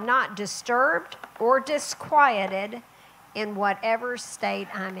where I am not disturbed or disquieted in whatever state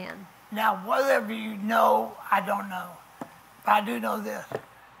I'm in. Now, whatever you know, I don't know. But I do know this.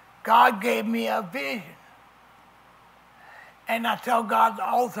 God gave me a vision. And I tell God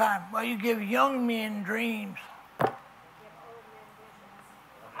all the time, well, you give young men dreams.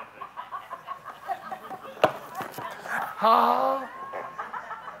 Oh.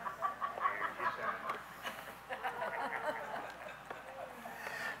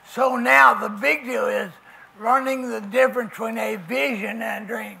 So now the big deal is learning the difference between a vision and a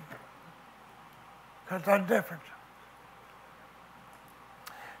dream. Because there's a difference.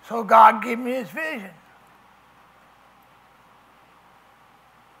 So God gave me his vision.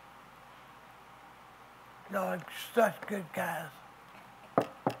 Y'all are such good guys.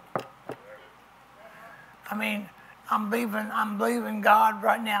 I mean, I'm believing God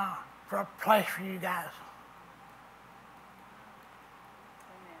right now for a place for you guys.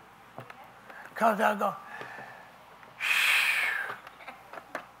 Because I'll go, shh.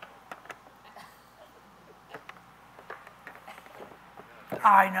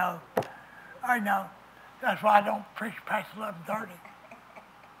 I know. That's why I don't preach past 11:30.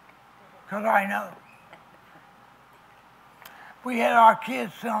 Because I know. We had our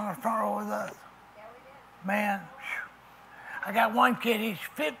kids sit on the front row with us. Yeah, we did. Man, whew. I got one kid, he's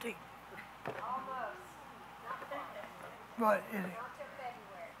 50. Almost. What is he? Not till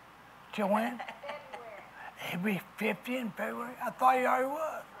February. Till when? February. He'll be 50 in February? I thought he already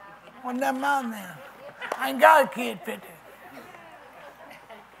was. Well, never mind then. I ain't got a kid 50. Sorry,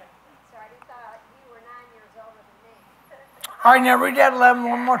 you thought you were 9 years older than me. All right, now read that 11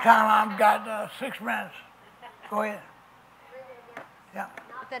 one more time. I've got 6 minutes. Go ahead. Yeah.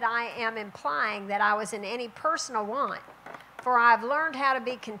 Not that I am implying that I was in any personal want, for I've learned how to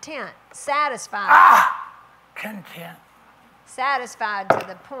be content, satisfied. Content. Satisfied to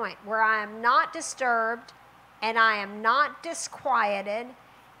the point where I am not disturbed and I am not disquieted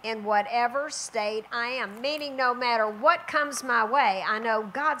in whatever state I am. Meaning no matter what comes my way, I know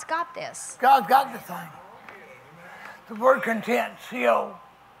God's got this. God's got the thing. The word content, C-O,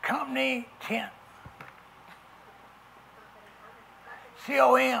 company tent.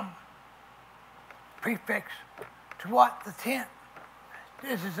 C-O-M, prefix to what? The tent.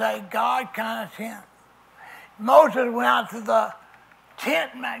 This is a God kind of tent. Moses went out to the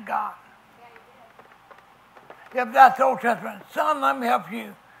tent and met God. Yeah, but that's the Old Testament. Son, let me help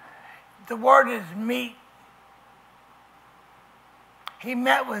you. The word is meet. He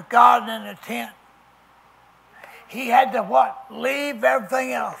met with God in a tent. He had to what? Leave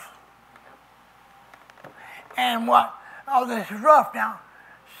everything else. And what? Oh, this is rough now.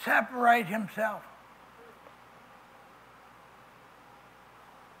 Separate himself.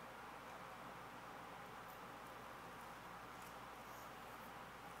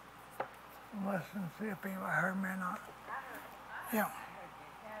 Listen, see if anybody heard me or not. Yeah.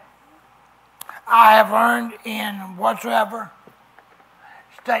 I have learned in whatsoever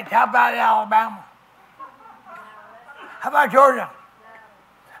state. How about Alabama? How about Georgia?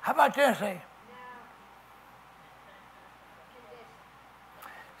 How about Tennessee?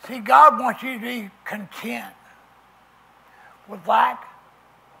 See, God wants you to be content with lack.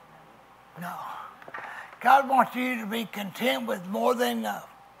 No. God wants you to be content with more than enough.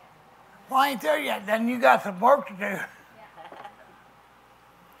 Well, I ain't there yet. Then you got some work to do.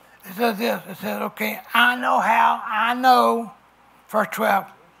 It says this. It says, okay, I know, verse 12.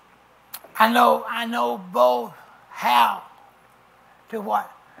 I know both how to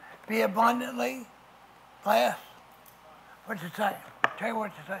what? Be abundantly blessed. What's it say? Tell you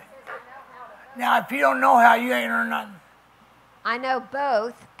what to say. Now, if you don't know how, you ain't learned nothing. I know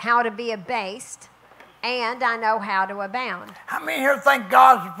both how to be abased and I know how to abound. How many here think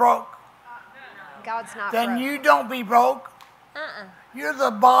God's broke? God's not Then broke. you don't be broke. Uh-uh. You're the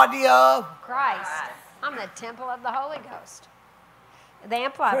body of Christ. I'm the temple of the Holy Ghost. The So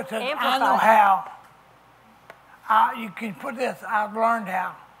Amplified. it says, I know how. You can put this, I've learned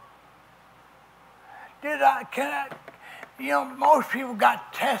how. You know, most people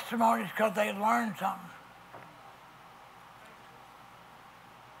got testimonies because they learned something.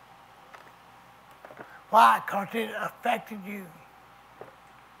 Why? Because it affected you.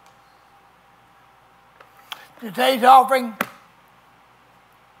 Today's offering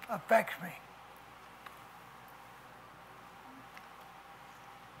affects me.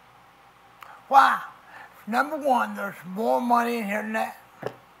 Why? Number one, there's more money in here than that.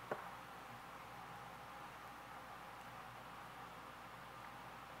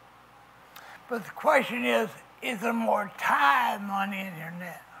 But the question is there more tithe money in here than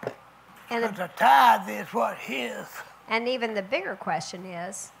that? And Because the tithe is what? His. And even the bigger question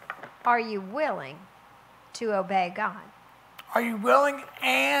is, are you willing to obey God? Are you willing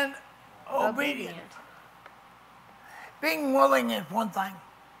and obedient. Being willing is one thing.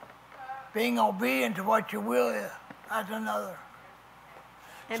 Being obedient to what your will is, that's another.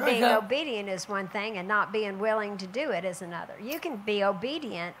 And So being it's a- obedient is one thing, and not being willing to do it is another. You can be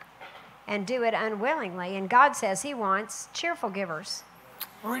obedient and do it unwillingly, and God says He wants cheerful givers.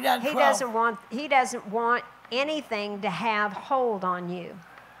 Read that He 12. doesn't want anything to have hold on you.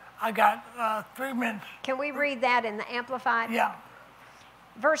 I got 3 minutes. Can we read that in the Amplified? Yeah.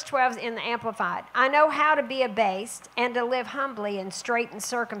 Verse 12 in the Amplified. I know how to be abased and to live humbly in straitened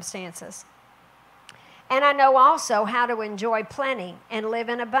circumstances. And I know also how to enjoy plenty and live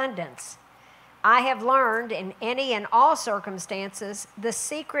in abundance. I have learned in any and all circumstances the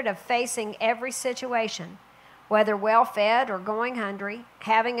secret of facing every situation, whether well-fed or going hungry,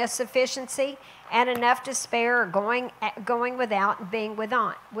 having a sufficiency and enough to spare, or going without and being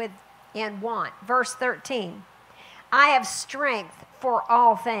in want. Verse 13. I have strength for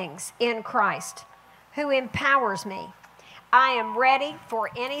all things in Christ, who empowers me. I am ready for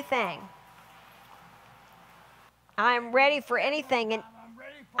anything. I am ready for anything, and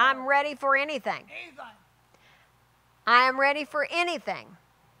I'm ready for anything. I am ready for anything.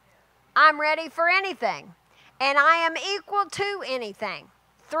 I'm ready for anything. And I am equal to anything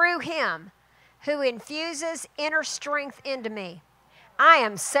through Him who infuses inner strength into me. I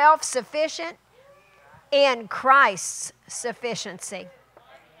am self-sufficient in Christ's sufficiency.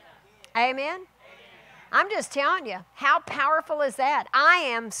 Amen? I'm just telling you, how powerful is that? I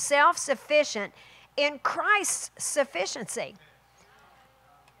am self-sufficient in Christ's sufficiency.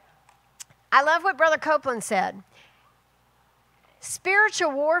 I love what Brother Copeland said.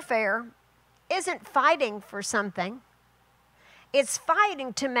 Spiritual warfare isn't fighting for something. It's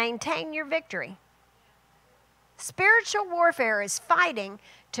fighting to maintain your victory. Spiritual warfare is fighting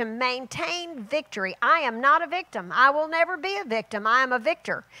to maintain victory. I am not a victim. I will never be a victim. I am a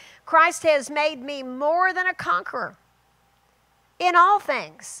victor. Christ has made me more than a conqueror in all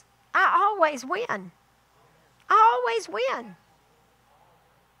things. I always win. I always win.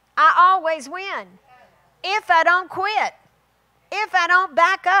 I always win. If I don't quit, if I don't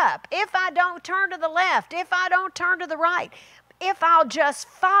back up, if I don't turn to the left, if I don't turn to the right, if I'll just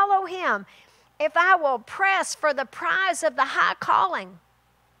follow Him, if I will press for the prize of the high calling.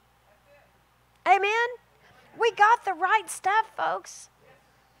 Amen? We got the right stuff, folks.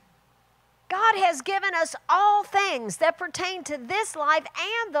 God has given us all things that pertain to this life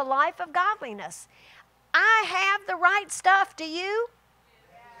and the life of godliness. I have the right stuff. Do you?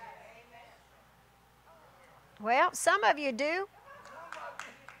 Well, some of you do.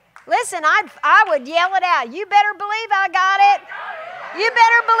 Listen, I would yell it out. You better believe I got it. You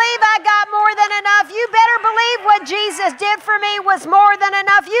better believe I got more than enough. You better believe what Jesus did for me was more than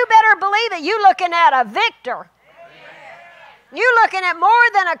enough. You better believe it. You looking at a victor. You looking at more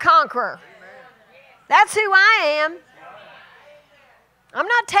than a conqueror. That's who I am. I'm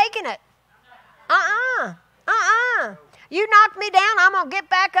not taking it. You knock me down, I'm going to get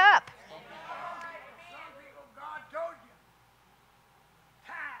back up. Some people, God told you,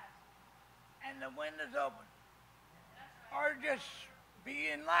 tithe and the windows open. Or just be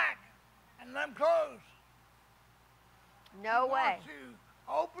in lack and let them close. No He way. wants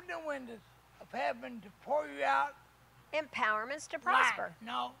to open the windows of heaven to pour you out Empowerments to lack. prosper.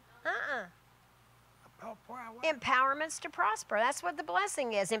 No. Pour out what? Empowerments to prosper. That's what the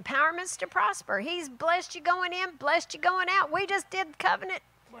blessing is. Empowerments to prosper. He's blessed you going in, blessed you going out. We just did covenant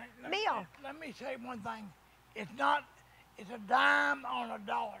Wait, meal. Let me say one thing. It's a dime on a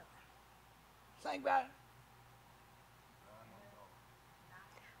dollar. Think about it.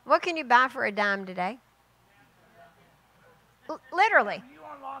 What can you buy for a dime today? Literally. You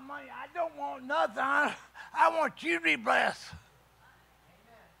want a lot of money. I don't want nothing. I want you to be blessed.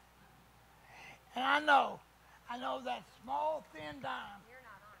 And I know that small, thin dime.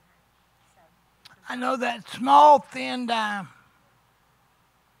 I know that small, thin dime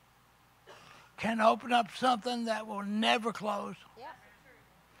can open up something that will never close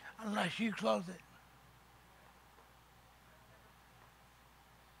unless you close it.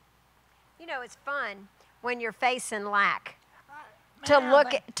 You know, it's fun when you're facing lack Man,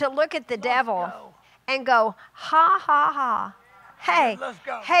 to look at the devil go. and go, ha, ha, ha. Hey, Let's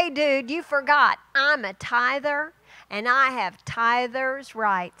go. hey, dude, you forgot. I'm a tither, and I have tither's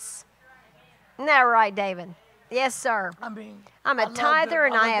rights. Isn't that right, David? Yes, sir. I mean, I'm a I love tither,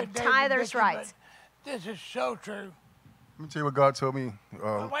 and I love have the David tither's Dixon, rights. but this is so true. Let me tell you what God told me. Wait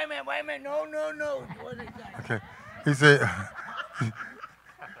a minute. No. What did he say? Okay. He said,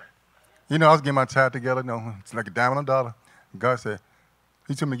 you know, I was getting my tithe together. No, it's like a dime on a dollar. God said,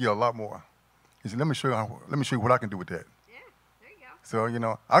 He told me to get a lot more. He said, let me show you what I can do with that. Yeah, there you go.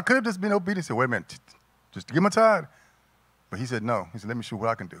 So, I could have just been obedient and said, wait a minute, just to give my tithe. But he said, no. He said, let me show what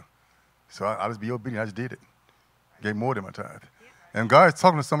I can do. So I just be obedient. I just did it. Gave more than my tithe. And God is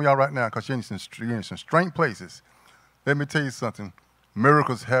talking to some of y'all right now because you're in some strange places. Let me tell you something.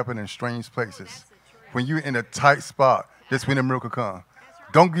 Miracles happen in strange places. When you're in a tight spot, that's when the miracle comes.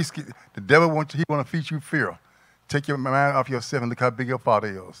 Don't get scared. The devil wants to feed you fear. Take your mind off yourself and look how big your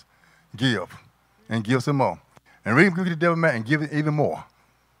Father is. Give. And give some more. And really give the devil mad and give it even more.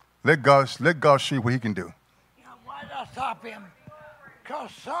 Let God show you what he can do. Why did I stop him?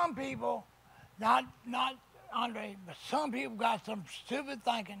 Because some people, not Andre, but some people got some stupid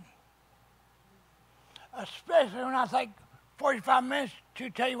thinking. Especially when I take 45 minutes to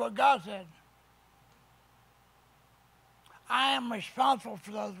tell you what God said. I am responsible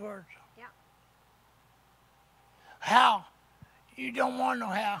for those words. Yeah. How? You don't want to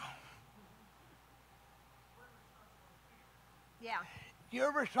know how. Yeah.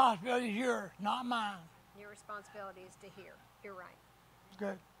 Your responsibility is yours, not mine. Your responsibility is to hear. You're right.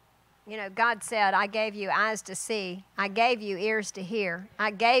 Good. God said, I gave you eyes to see. I gave you ears to hear.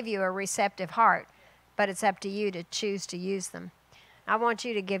 I gave you a receptive heart, but it's up to you to choose to use them. I want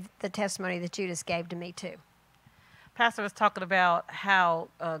you to give the testimony that you just gave to me, too. Pastor was talking about how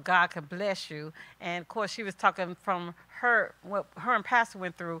God could bless you. And, of course, she was talking from what her and Pastor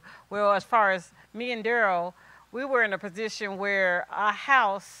went through. Well, as far as me and Daryl, we were in a position where our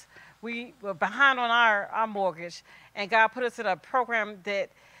house, we were behind on our mortgage, and God put us in a program that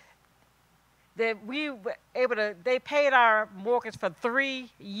we were able to, they paid our mortgage for 3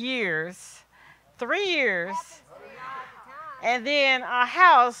 years. 3 years. And then our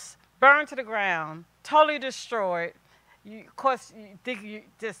house burned to the ground, totally destroyed. Of course,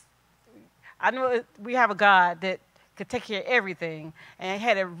 I know we have a God that could take care of everything, and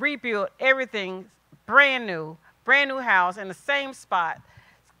had to rebuild everything brand new house in the same spot.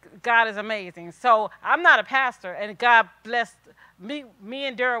 God is amazing. So I'm not a pastor, and God blessed me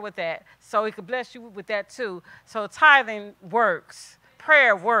and Daryl with that. So he could bless you with that too. So tithing works.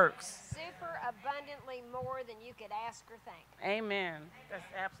 Prayer works. Super abundantly more than you could ask or think. Amen. That's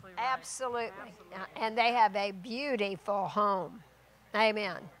absolutely right. Absolutely. And they have a beautiful home.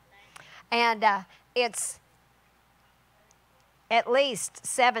 Amen. And it's at least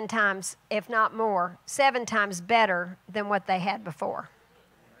 7 times, if not more, 7 times better than what they had before.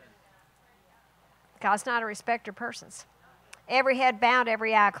 God's not a respecter of persons. Every head bowed,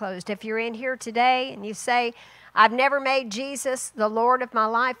 every eye closed. If you're in here today and you say, I've never made Jesus the Lord of my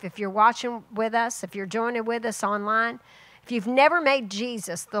life, if you're watching with us, if you're joining with us online, if you've never made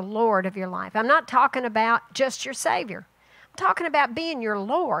Jesus the Lord of your life, I'm not talking about just your Savior. I'm talking about being your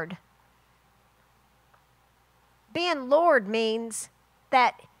Lord. Being Lord means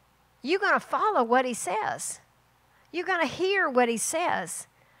that you're going to follow what He says. You're going to hear what He says.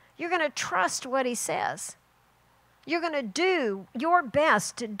 You're going to trust what He says. You're going to do your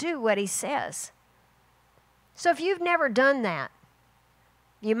best to do what He says. So if you've never done that,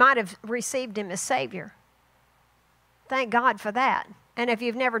 you might have received Him as Savior. Thank God for that. And if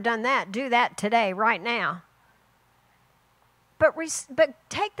you've never done that, do that today, right now. But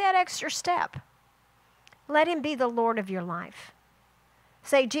take that extra step. Let Him be the Lord of your life.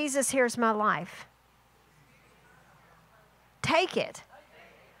 Say, Jesus, here's my life. Take it.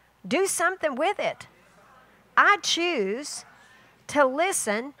 Do something with it. I choose to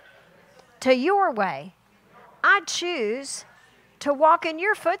listen to your way. I choose to walk in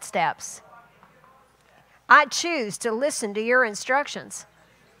your footsteps. I choose to listen to your instructions.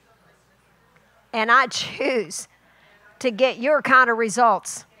 And I choose to get your kind of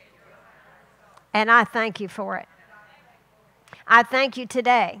results. And I thank you for it. I thank you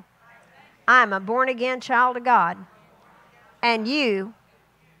today. I am a born-again child of God. And you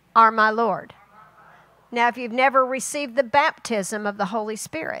are my Lord. Now, if you've never received the baptism of the Holy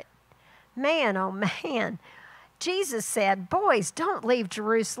Spirit, man, oh man, Jesus said, boys, don't leave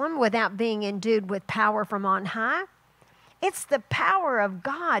Jerusalem without being endued with power from on high. It's the power of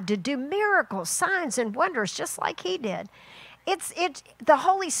God to do miracles, signs, and wonders just like He did. The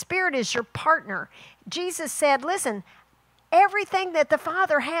Holy Spirit is your partner. Jesus said, listen, everything that the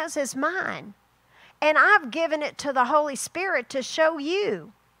Father has is mine, and I've given it to the Holy Spirit to show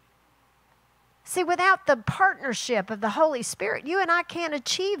you. See, without the partnership of the Holy Spirit, you and I can't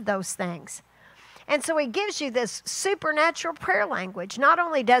achieve those things. And so He gives you this supernatural prayer language. Not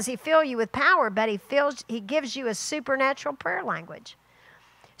only does He fill you with power, but He gives you a supernatural prayer language.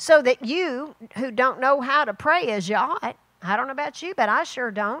 So that you, who don't know how to pray as you ought, I don't know about you, but I sure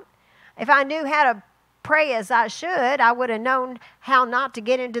don't. If I knew how to pray as I should, I would have known how not to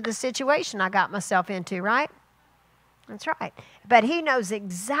get into the situation I got myself into, right? That's right. But he knows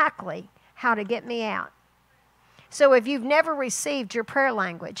exactly how to get me out. So if you've never received your prayer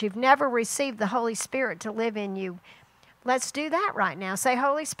language, you've never received the Holy Spirit to live in you, let's do that right now. Say,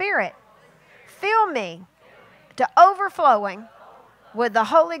 Holy Spirit, fill me to overflowing with the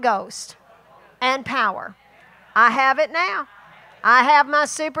Holy Ghost and power. I have it now. I have my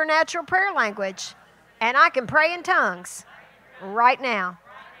supernatural prayer language, and I can pray in tongues right now.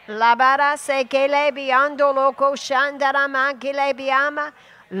 Labara se kele biando loco shandarama kele biama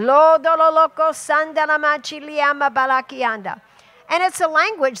lodo loco sandarama chiliama balakianda. And it's a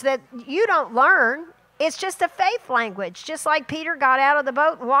language that you don't learn. It's just a faith language. Just like Peter got out of the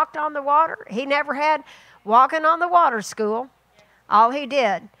boat and walked on the water. He never had walking on the water school. All he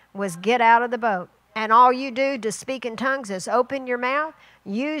did was get out of the boat. And all you do to speak in tongues is open your mouth,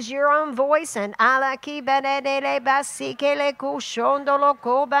 use your own voice, and alaki banadele basikele kushondolo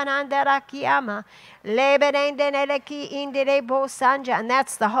kobanandarakiama lebedendeleki indele bosanja. And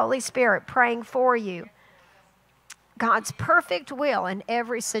that's the Holy Spirit praying for you. God's perfect will in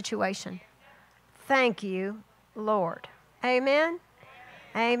every situation. Thank you, Lord. Amen.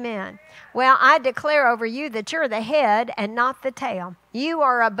 Amen. Well, I declare over you that you're the head and not the tail. You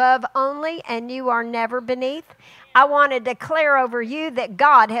are above only and you are never beneath. I want to declare over you that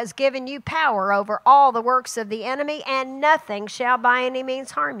God has given you power over all the works of the enemy, and nothing shall by any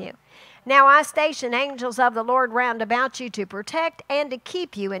means harm you. Now I station angels of the Lord round about you to protect and to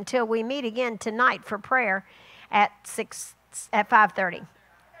keep you until we meet again tonight for prayer at 5:30.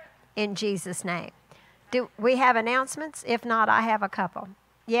 In Jesus' name. Do we have announcements? If not, I have a couple.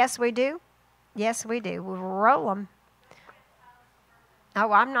 Yes, we do. Yes, we do. We'll roll them.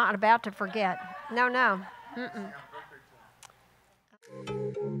 Oh, I'm not about to forget. No, no. Mm-mm.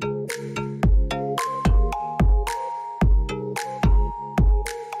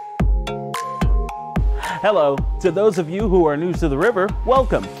 Hello, to those of you who are new to the river,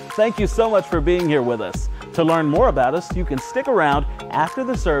 welcome. Thank you so much for being here with us. To learn more about us, you can stick around after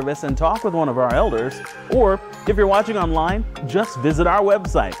the service and talk with one of our elders, or if you're watching online, just visit our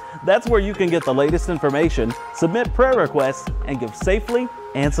website. That's where you can get the latest information, submit prayer requests, and give safely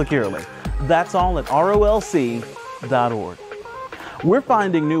and securely. That's all at rolc.org. We're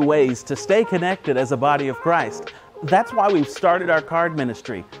finding new ways to stay connected as a body of Christ. That's why we've started our card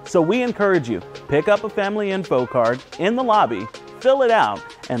ministry. So we encourage you, pick up a family info card in the lobby, fill it out,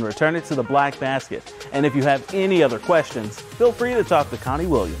 and return it to the black basket. And if you have any other questions, feel free to talk to Connie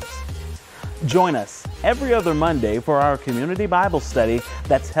Williams. Join us every other Monday for our community Bible study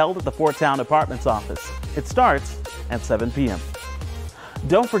that's held at the Fort Town Apartments office. It starts at 7 p.m.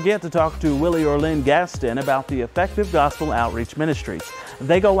 Don't forget to talk to Willie or Lynn Gaston about the Effective Gospel Outreach Ministries.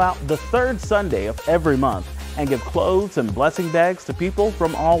 They go out the third Sunday of every month and give clothes and blessing bags to people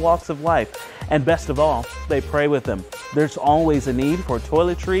from all walks of life. And best of all, they pray with them. There's always a need for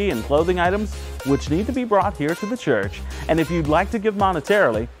toiletry and clothing items, which need to be brought here to the church. And if you'd like to give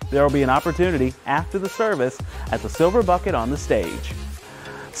monetarily, there will be an opportunity after the service at the Silver Bucket on the stage.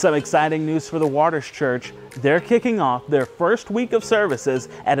 Some exciting news for the Waters Church. They're kicking off their first week of services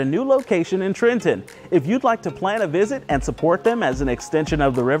at a new location in Trenton. If you'd like to plan a visit and support them as an extension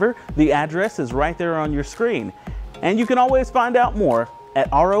of the river, the address is right there on your screen. And you can always find out more at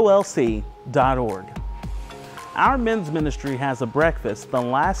rolc.org. Our men's ministry has a breakfast the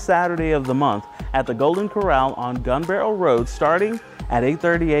last Saturday of the month at the Golden Corral on Gun Barrel Road starting at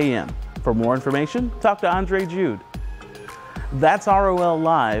 8:30 a.m. For more information, talk to Andre Jude. That's ROL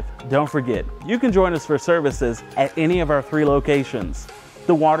Live. Don't forget, you can join us for services at any of our 3 locations.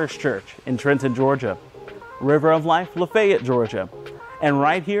 The Waters Church in Trenton, Georgia, River of Life, Lafayette, Georgia, and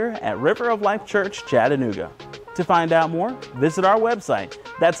right here at River of Life Church, Chattanooga. To find out more, visit our website.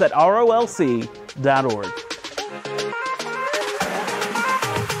 That's at rolc.org.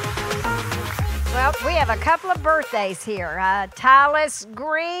 Well, we have a couple of birthdays here. Tylis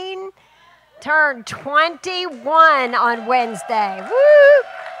Green turned 21 on Wednesday. Woo!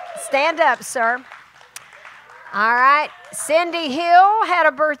 Stand up, sir. All right. Cindy Hill had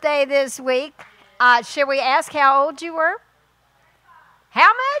a birthday this week. Should we ask how old you were? How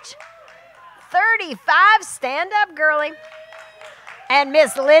much? 35. Stand up, girlie. And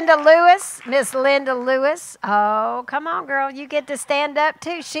Miss Linda Lewis. Oh, come on, girl. You get to stand up,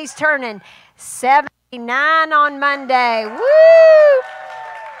 too. She's turning 79 on Monday. Woo!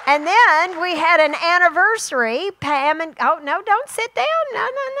 And then we had an anniversary. Pam and, oh, no, don't sit down. No.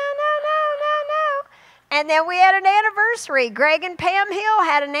 And then we had an anniversary. Greg and Pam Hill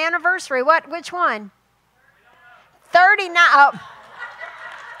had an anniversary. Which one? 39. Oh,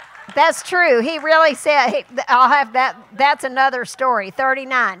 that's true. He really said, I'll have that. That's another story.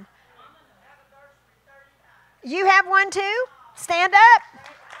 39. You have one too? Stand up.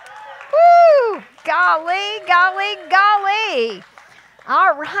 Woo! Golly, golly, golly.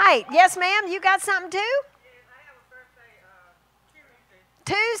 All right. Yes, ma'am. You got something too?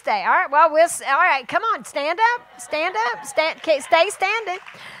 Tuesday. All right. Well, all right. Come on. Stand up. Stand up. Okay, stay standing.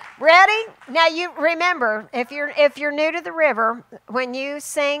 Ready? Now you remember, if you're new to the river, when you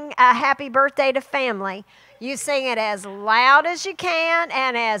sing a happy birthday to family, you sing it as loud as you can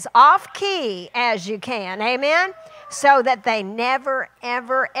and as off key as you can. Amen? So that they never,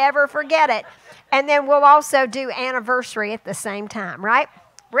 ever, ever forget it. And then we'll also do anniversary at the same time, right?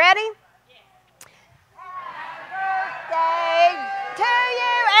 Ready? Happy birthday to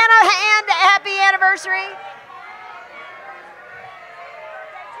you, and a hand, happy anniversary.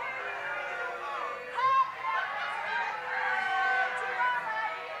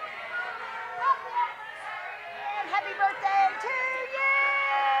 Happy birthday to you.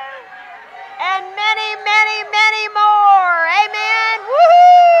 And many, many, many more. Amen.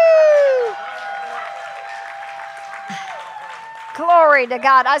 Woohoo! Glory to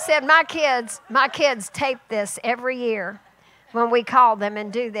God. I said my kids tape this every year when we call them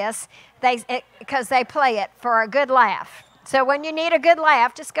and do this, because they play it for a good laugh. So when you need a good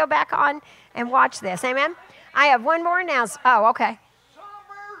laugh, just go back on and watch this. Amen. I have one more announcement. Oh, okay.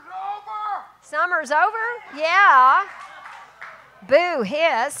 Summer's over? Yeah. Boo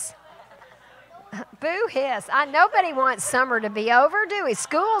hiss. Boo hiss. Nobody wants summer to be over, do we?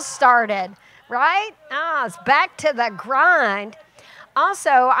 School's started, right? It's back to the grind. Also,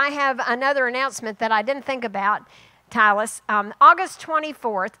 I have another announcement that I didn't think about, Tylis. August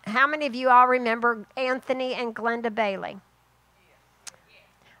 24th, how many of you all remember Anthony and Glenda Bailey?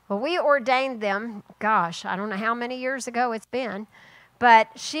 Well, we ordained them, gosh, I don't know how many years ago it's been, but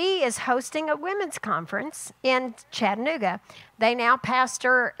she is hosting a women's conference in Chattanooga. They now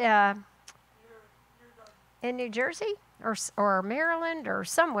pastor in New Jersey or Maryland or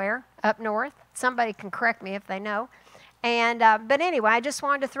somewhere up north. Somebody can correct me if they know. And but anyway, I just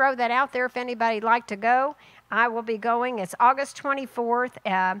wanted to throw that out there. If anybody'd like to go, I will be going. It's August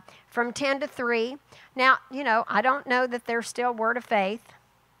 24th from 10 to 3. Now, I don't know that there's still Word of Faith.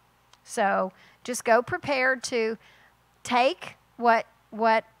 So just go prepared to take what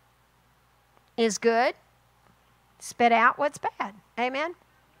is good, spit out what's bad. Amen?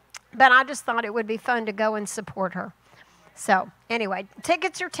 But I just thought it would be fun to go and support her. So anyway,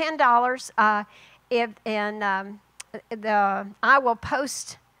 tickets are $10. I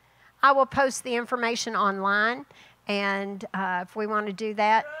will post the information online, and if we want to do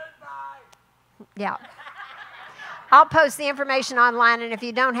that, yeah. I'll post the information online, and if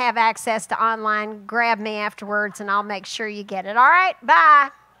you don't have access to online, grab me afterwards, and I'll make sure you get it. All right? Bye.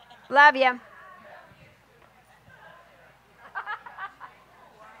 Love you.